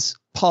sounds,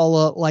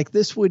 Paula, like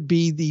this would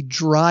be the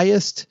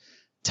driest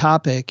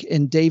topic.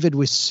 And David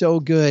was so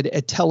good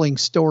at telling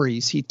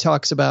stories. He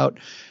talks about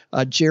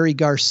Jerry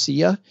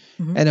Garcia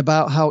and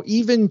about how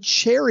even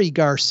Cherry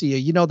Garcia,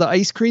 you know, the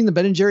ice cream, the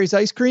Ben & Jerry's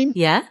ice cream.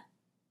 Yeah.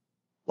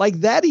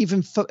 Like that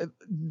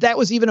that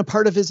was even a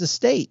part of his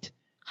estate.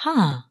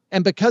 Huh.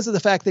 And because of the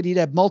fact that he'd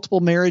had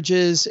multiple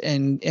marriages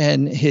and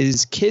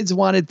his kids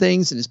wanted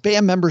things and his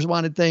band members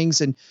wanted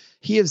things, and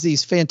he has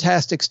these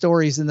fantastic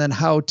stories, and then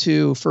how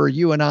to, for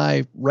you and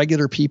I,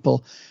 regular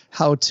people,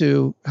 how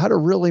to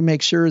really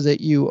make sure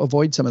that you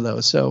avoid some of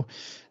those. So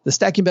the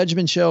Stacking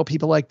Benjamin Show,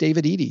 people like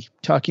David Eady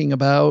talking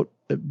about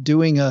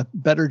doing a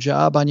better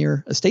job on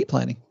your estate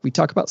planning. We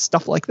talk about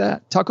stuff like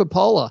that. Talk with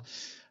Paula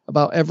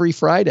about every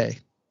Friday.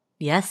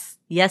 Yes.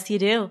 Yes, you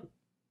do.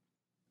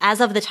 As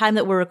of the time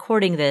that we're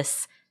recording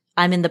this,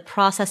 I'm in the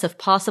process of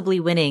possibly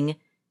winning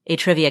a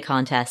trivia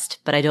contest,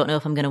 but I don't know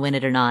if I'm going to win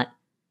it or not.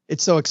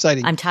 It's so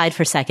exciting. I'm tied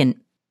for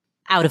second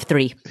out of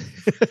 3.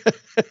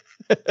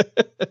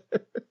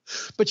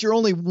 But you're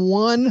only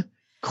one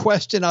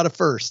question out of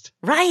first.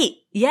 Right.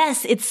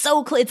 Yes. It's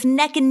so close. It's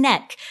neck and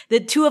neck. The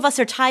two of us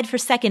are tied for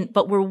second,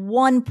 but we're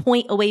 1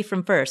 point away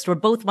from first. We're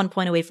both 1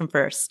 point away from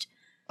first.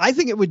 I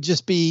think it would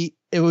just be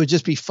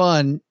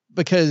fun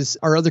because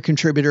our other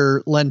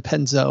contributor, Len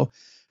Penzo,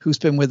 who's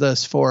been with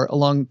us for a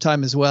long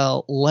time as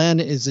well.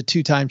 Len is a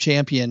 2-time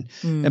champion.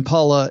 And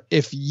Paula,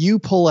 if you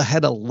pull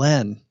ahead of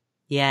Len,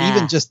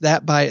 even just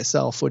that by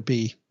itself would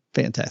be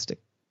fantastic.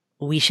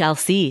 We shall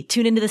see.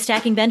 Tune into the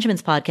Stacking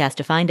Benjamins podcast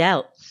to find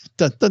out.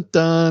 Dun, dun,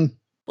 dun.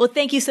 Well,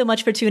 thank you so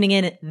much for tuning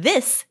in.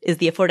 This is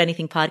the Afford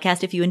Anything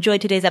podcast. If you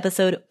enjoyed today's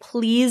episode,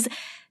 please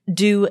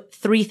do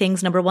 3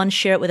 things. Number 1,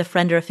 share it with a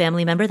friend or a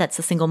family member. That's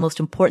the single most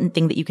important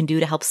thing that you can do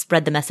to help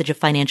spread the message of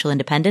financial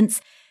independence.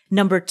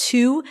 Number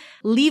 2,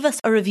 leave us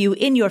a review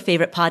in your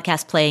favorite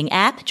podcast playing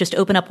app. Just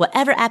open up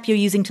whatever app you're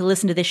using to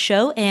listen to this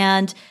show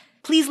and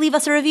please leave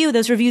us a review.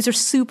 Those reviews are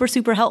super,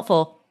 super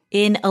helpful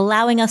in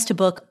allowing us to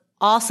book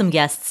awesome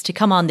guests to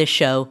come on this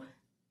show.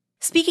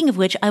 Speaking of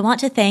which, I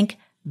want to thank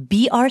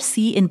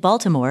BRC in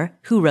Baltimore,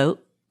 who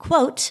wrote,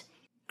 quote,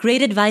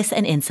 "Great advice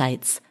and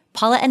insights.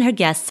 Paula and her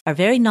guests are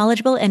very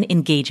knowledgeable and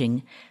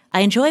engaging.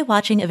 I enjoy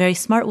watching a very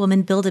smart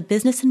woman build a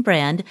business and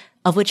brand,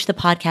 of which the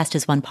podcast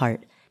is one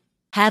part.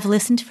 Have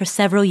listened for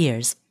several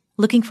years.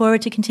 Looking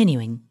forward to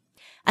continuing.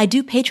 I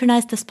do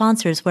patronize the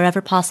sponsors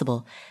wherever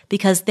possible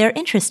because they're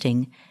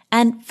interesting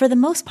and, for the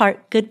most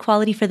part, good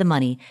quality for the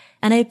money,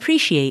 and I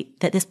appreciate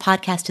that this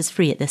podcast is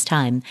free at this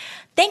time.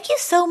 Thank you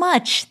so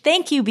much.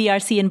 Thank you,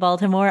 BRC in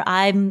Baltimore.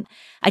 I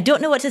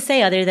don't know what to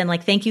say other than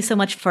thank you so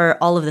much for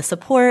all of the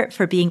support,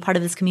 for being part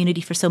of this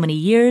community for so many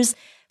years,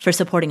 for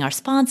supporting our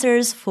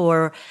sponsors,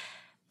 for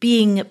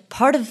being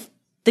part of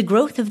the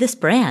growth of this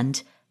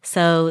brand.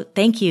 So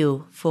thank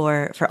you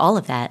for all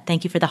of that.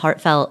 Thank you for the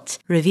heartfelt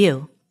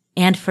review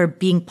and for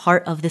being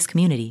part of this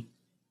community.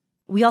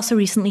 We also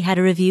recently had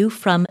a review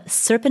from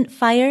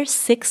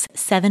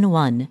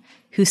SerpentFire671,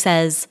 who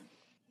says,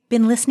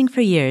 "Been listening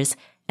for years,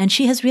 and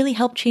she has really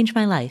helped change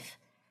my life.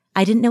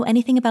 I didn't know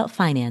anything about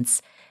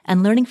finance,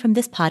 and learning from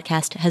this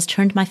podcast has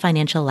turned my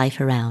financial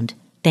life around.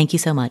 Thank you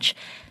so much."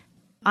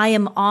 I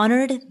am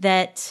honored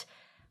that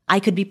I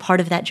could be part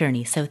of that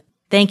journey. So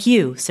thank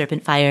you,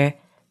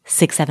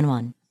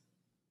 SerpentFire671.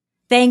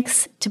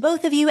 Thanks to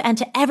both of you and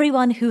to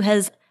everyone who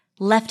has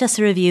left us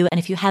a review. And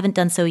if you haven't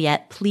done so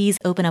yet, please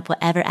open up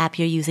whatever app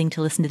you're using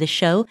to listen to the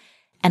show,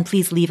 and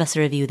please leave us a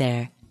review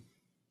there.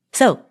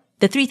 So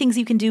the 3 things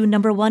you can do: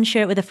 number 1,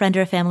 share it with a friend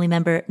or a family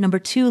member. Number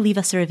 2, leave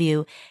us a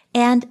review.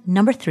 And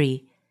number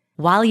 3,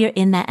 while you're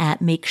in that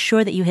app, make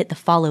sure that you hit the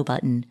follow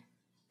button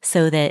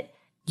so that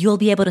you'll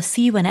be able to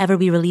see whenever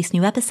we release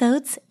new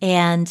episodes,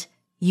 and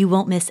you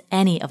won't miss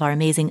any of our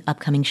amazing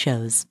upcoming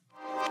shows.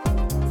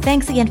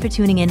 Thanks again for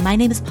tuning in. My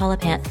name is Paula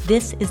Pant.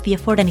 This is the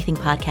Afford Anything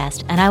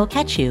podcast, and I will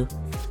catch you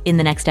in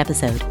the next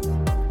episode.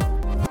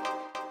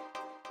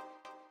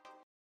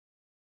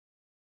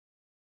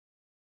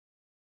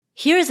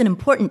 Here is an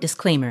important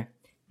disclaimer.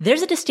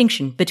 There's a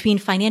distinction between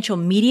financial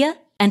media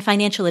and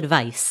financial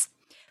advice.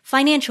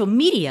 Financial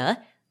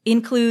media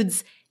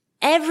includes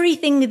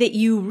everything that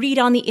you read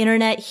on the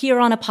internet, hear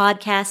on a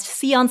podcast,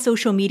 see on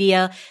social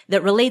media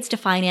that relates to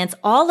finance.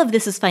 All of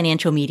this is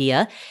financial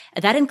media.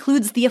 That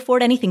includes the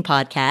Afford Anything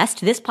podcast,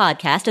 this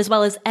podcast, as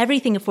well as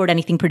everything Afford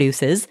Anything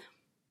produces.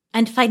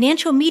 And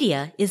financial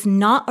media is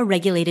not a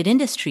regulated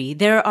industry.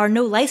 There are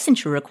no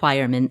licensure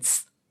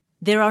requirements.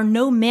 There are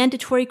no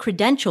mandatory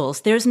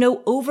credentials. There's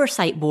no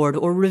oversight board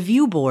or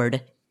review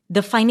board.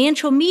 The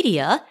financial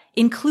media,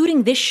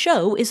 including this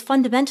show, is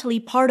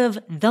fundamentally part of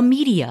the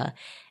media.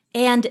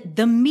 And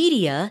the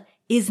media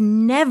is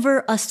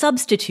never a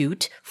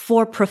substitute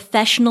for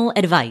professional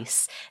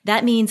advice.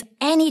 That means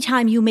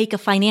anytime you make a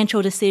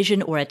financial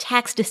decision or a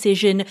tax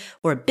decision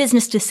or a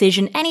business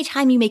decision,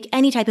 anytime you make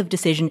any type of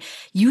decision,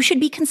 you should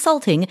be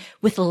consulting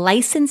with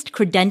licensed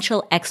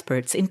credential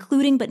experts,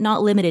 including but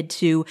not limited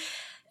to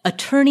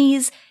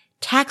attorneys,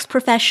 tax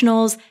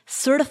professionals,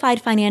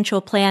 certified financial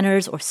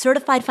planners, or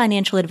certified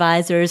financial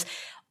advisors.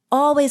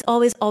 Always,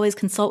 always, always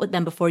consult with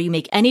them before you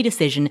make any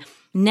decision.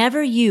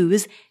 Never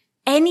use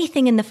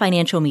anything in the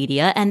financial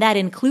media, and that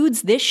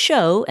includes this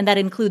show, and that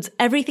includes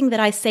everything that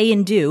I say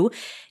and do.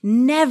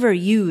 Never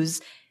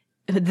use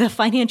the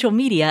financial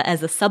media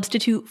as a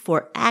substitute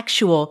for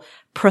actual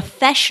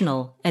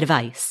professional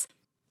advice.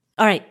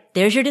 All right,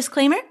 there's your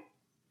disclaimer.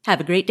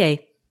 Have a great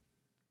day.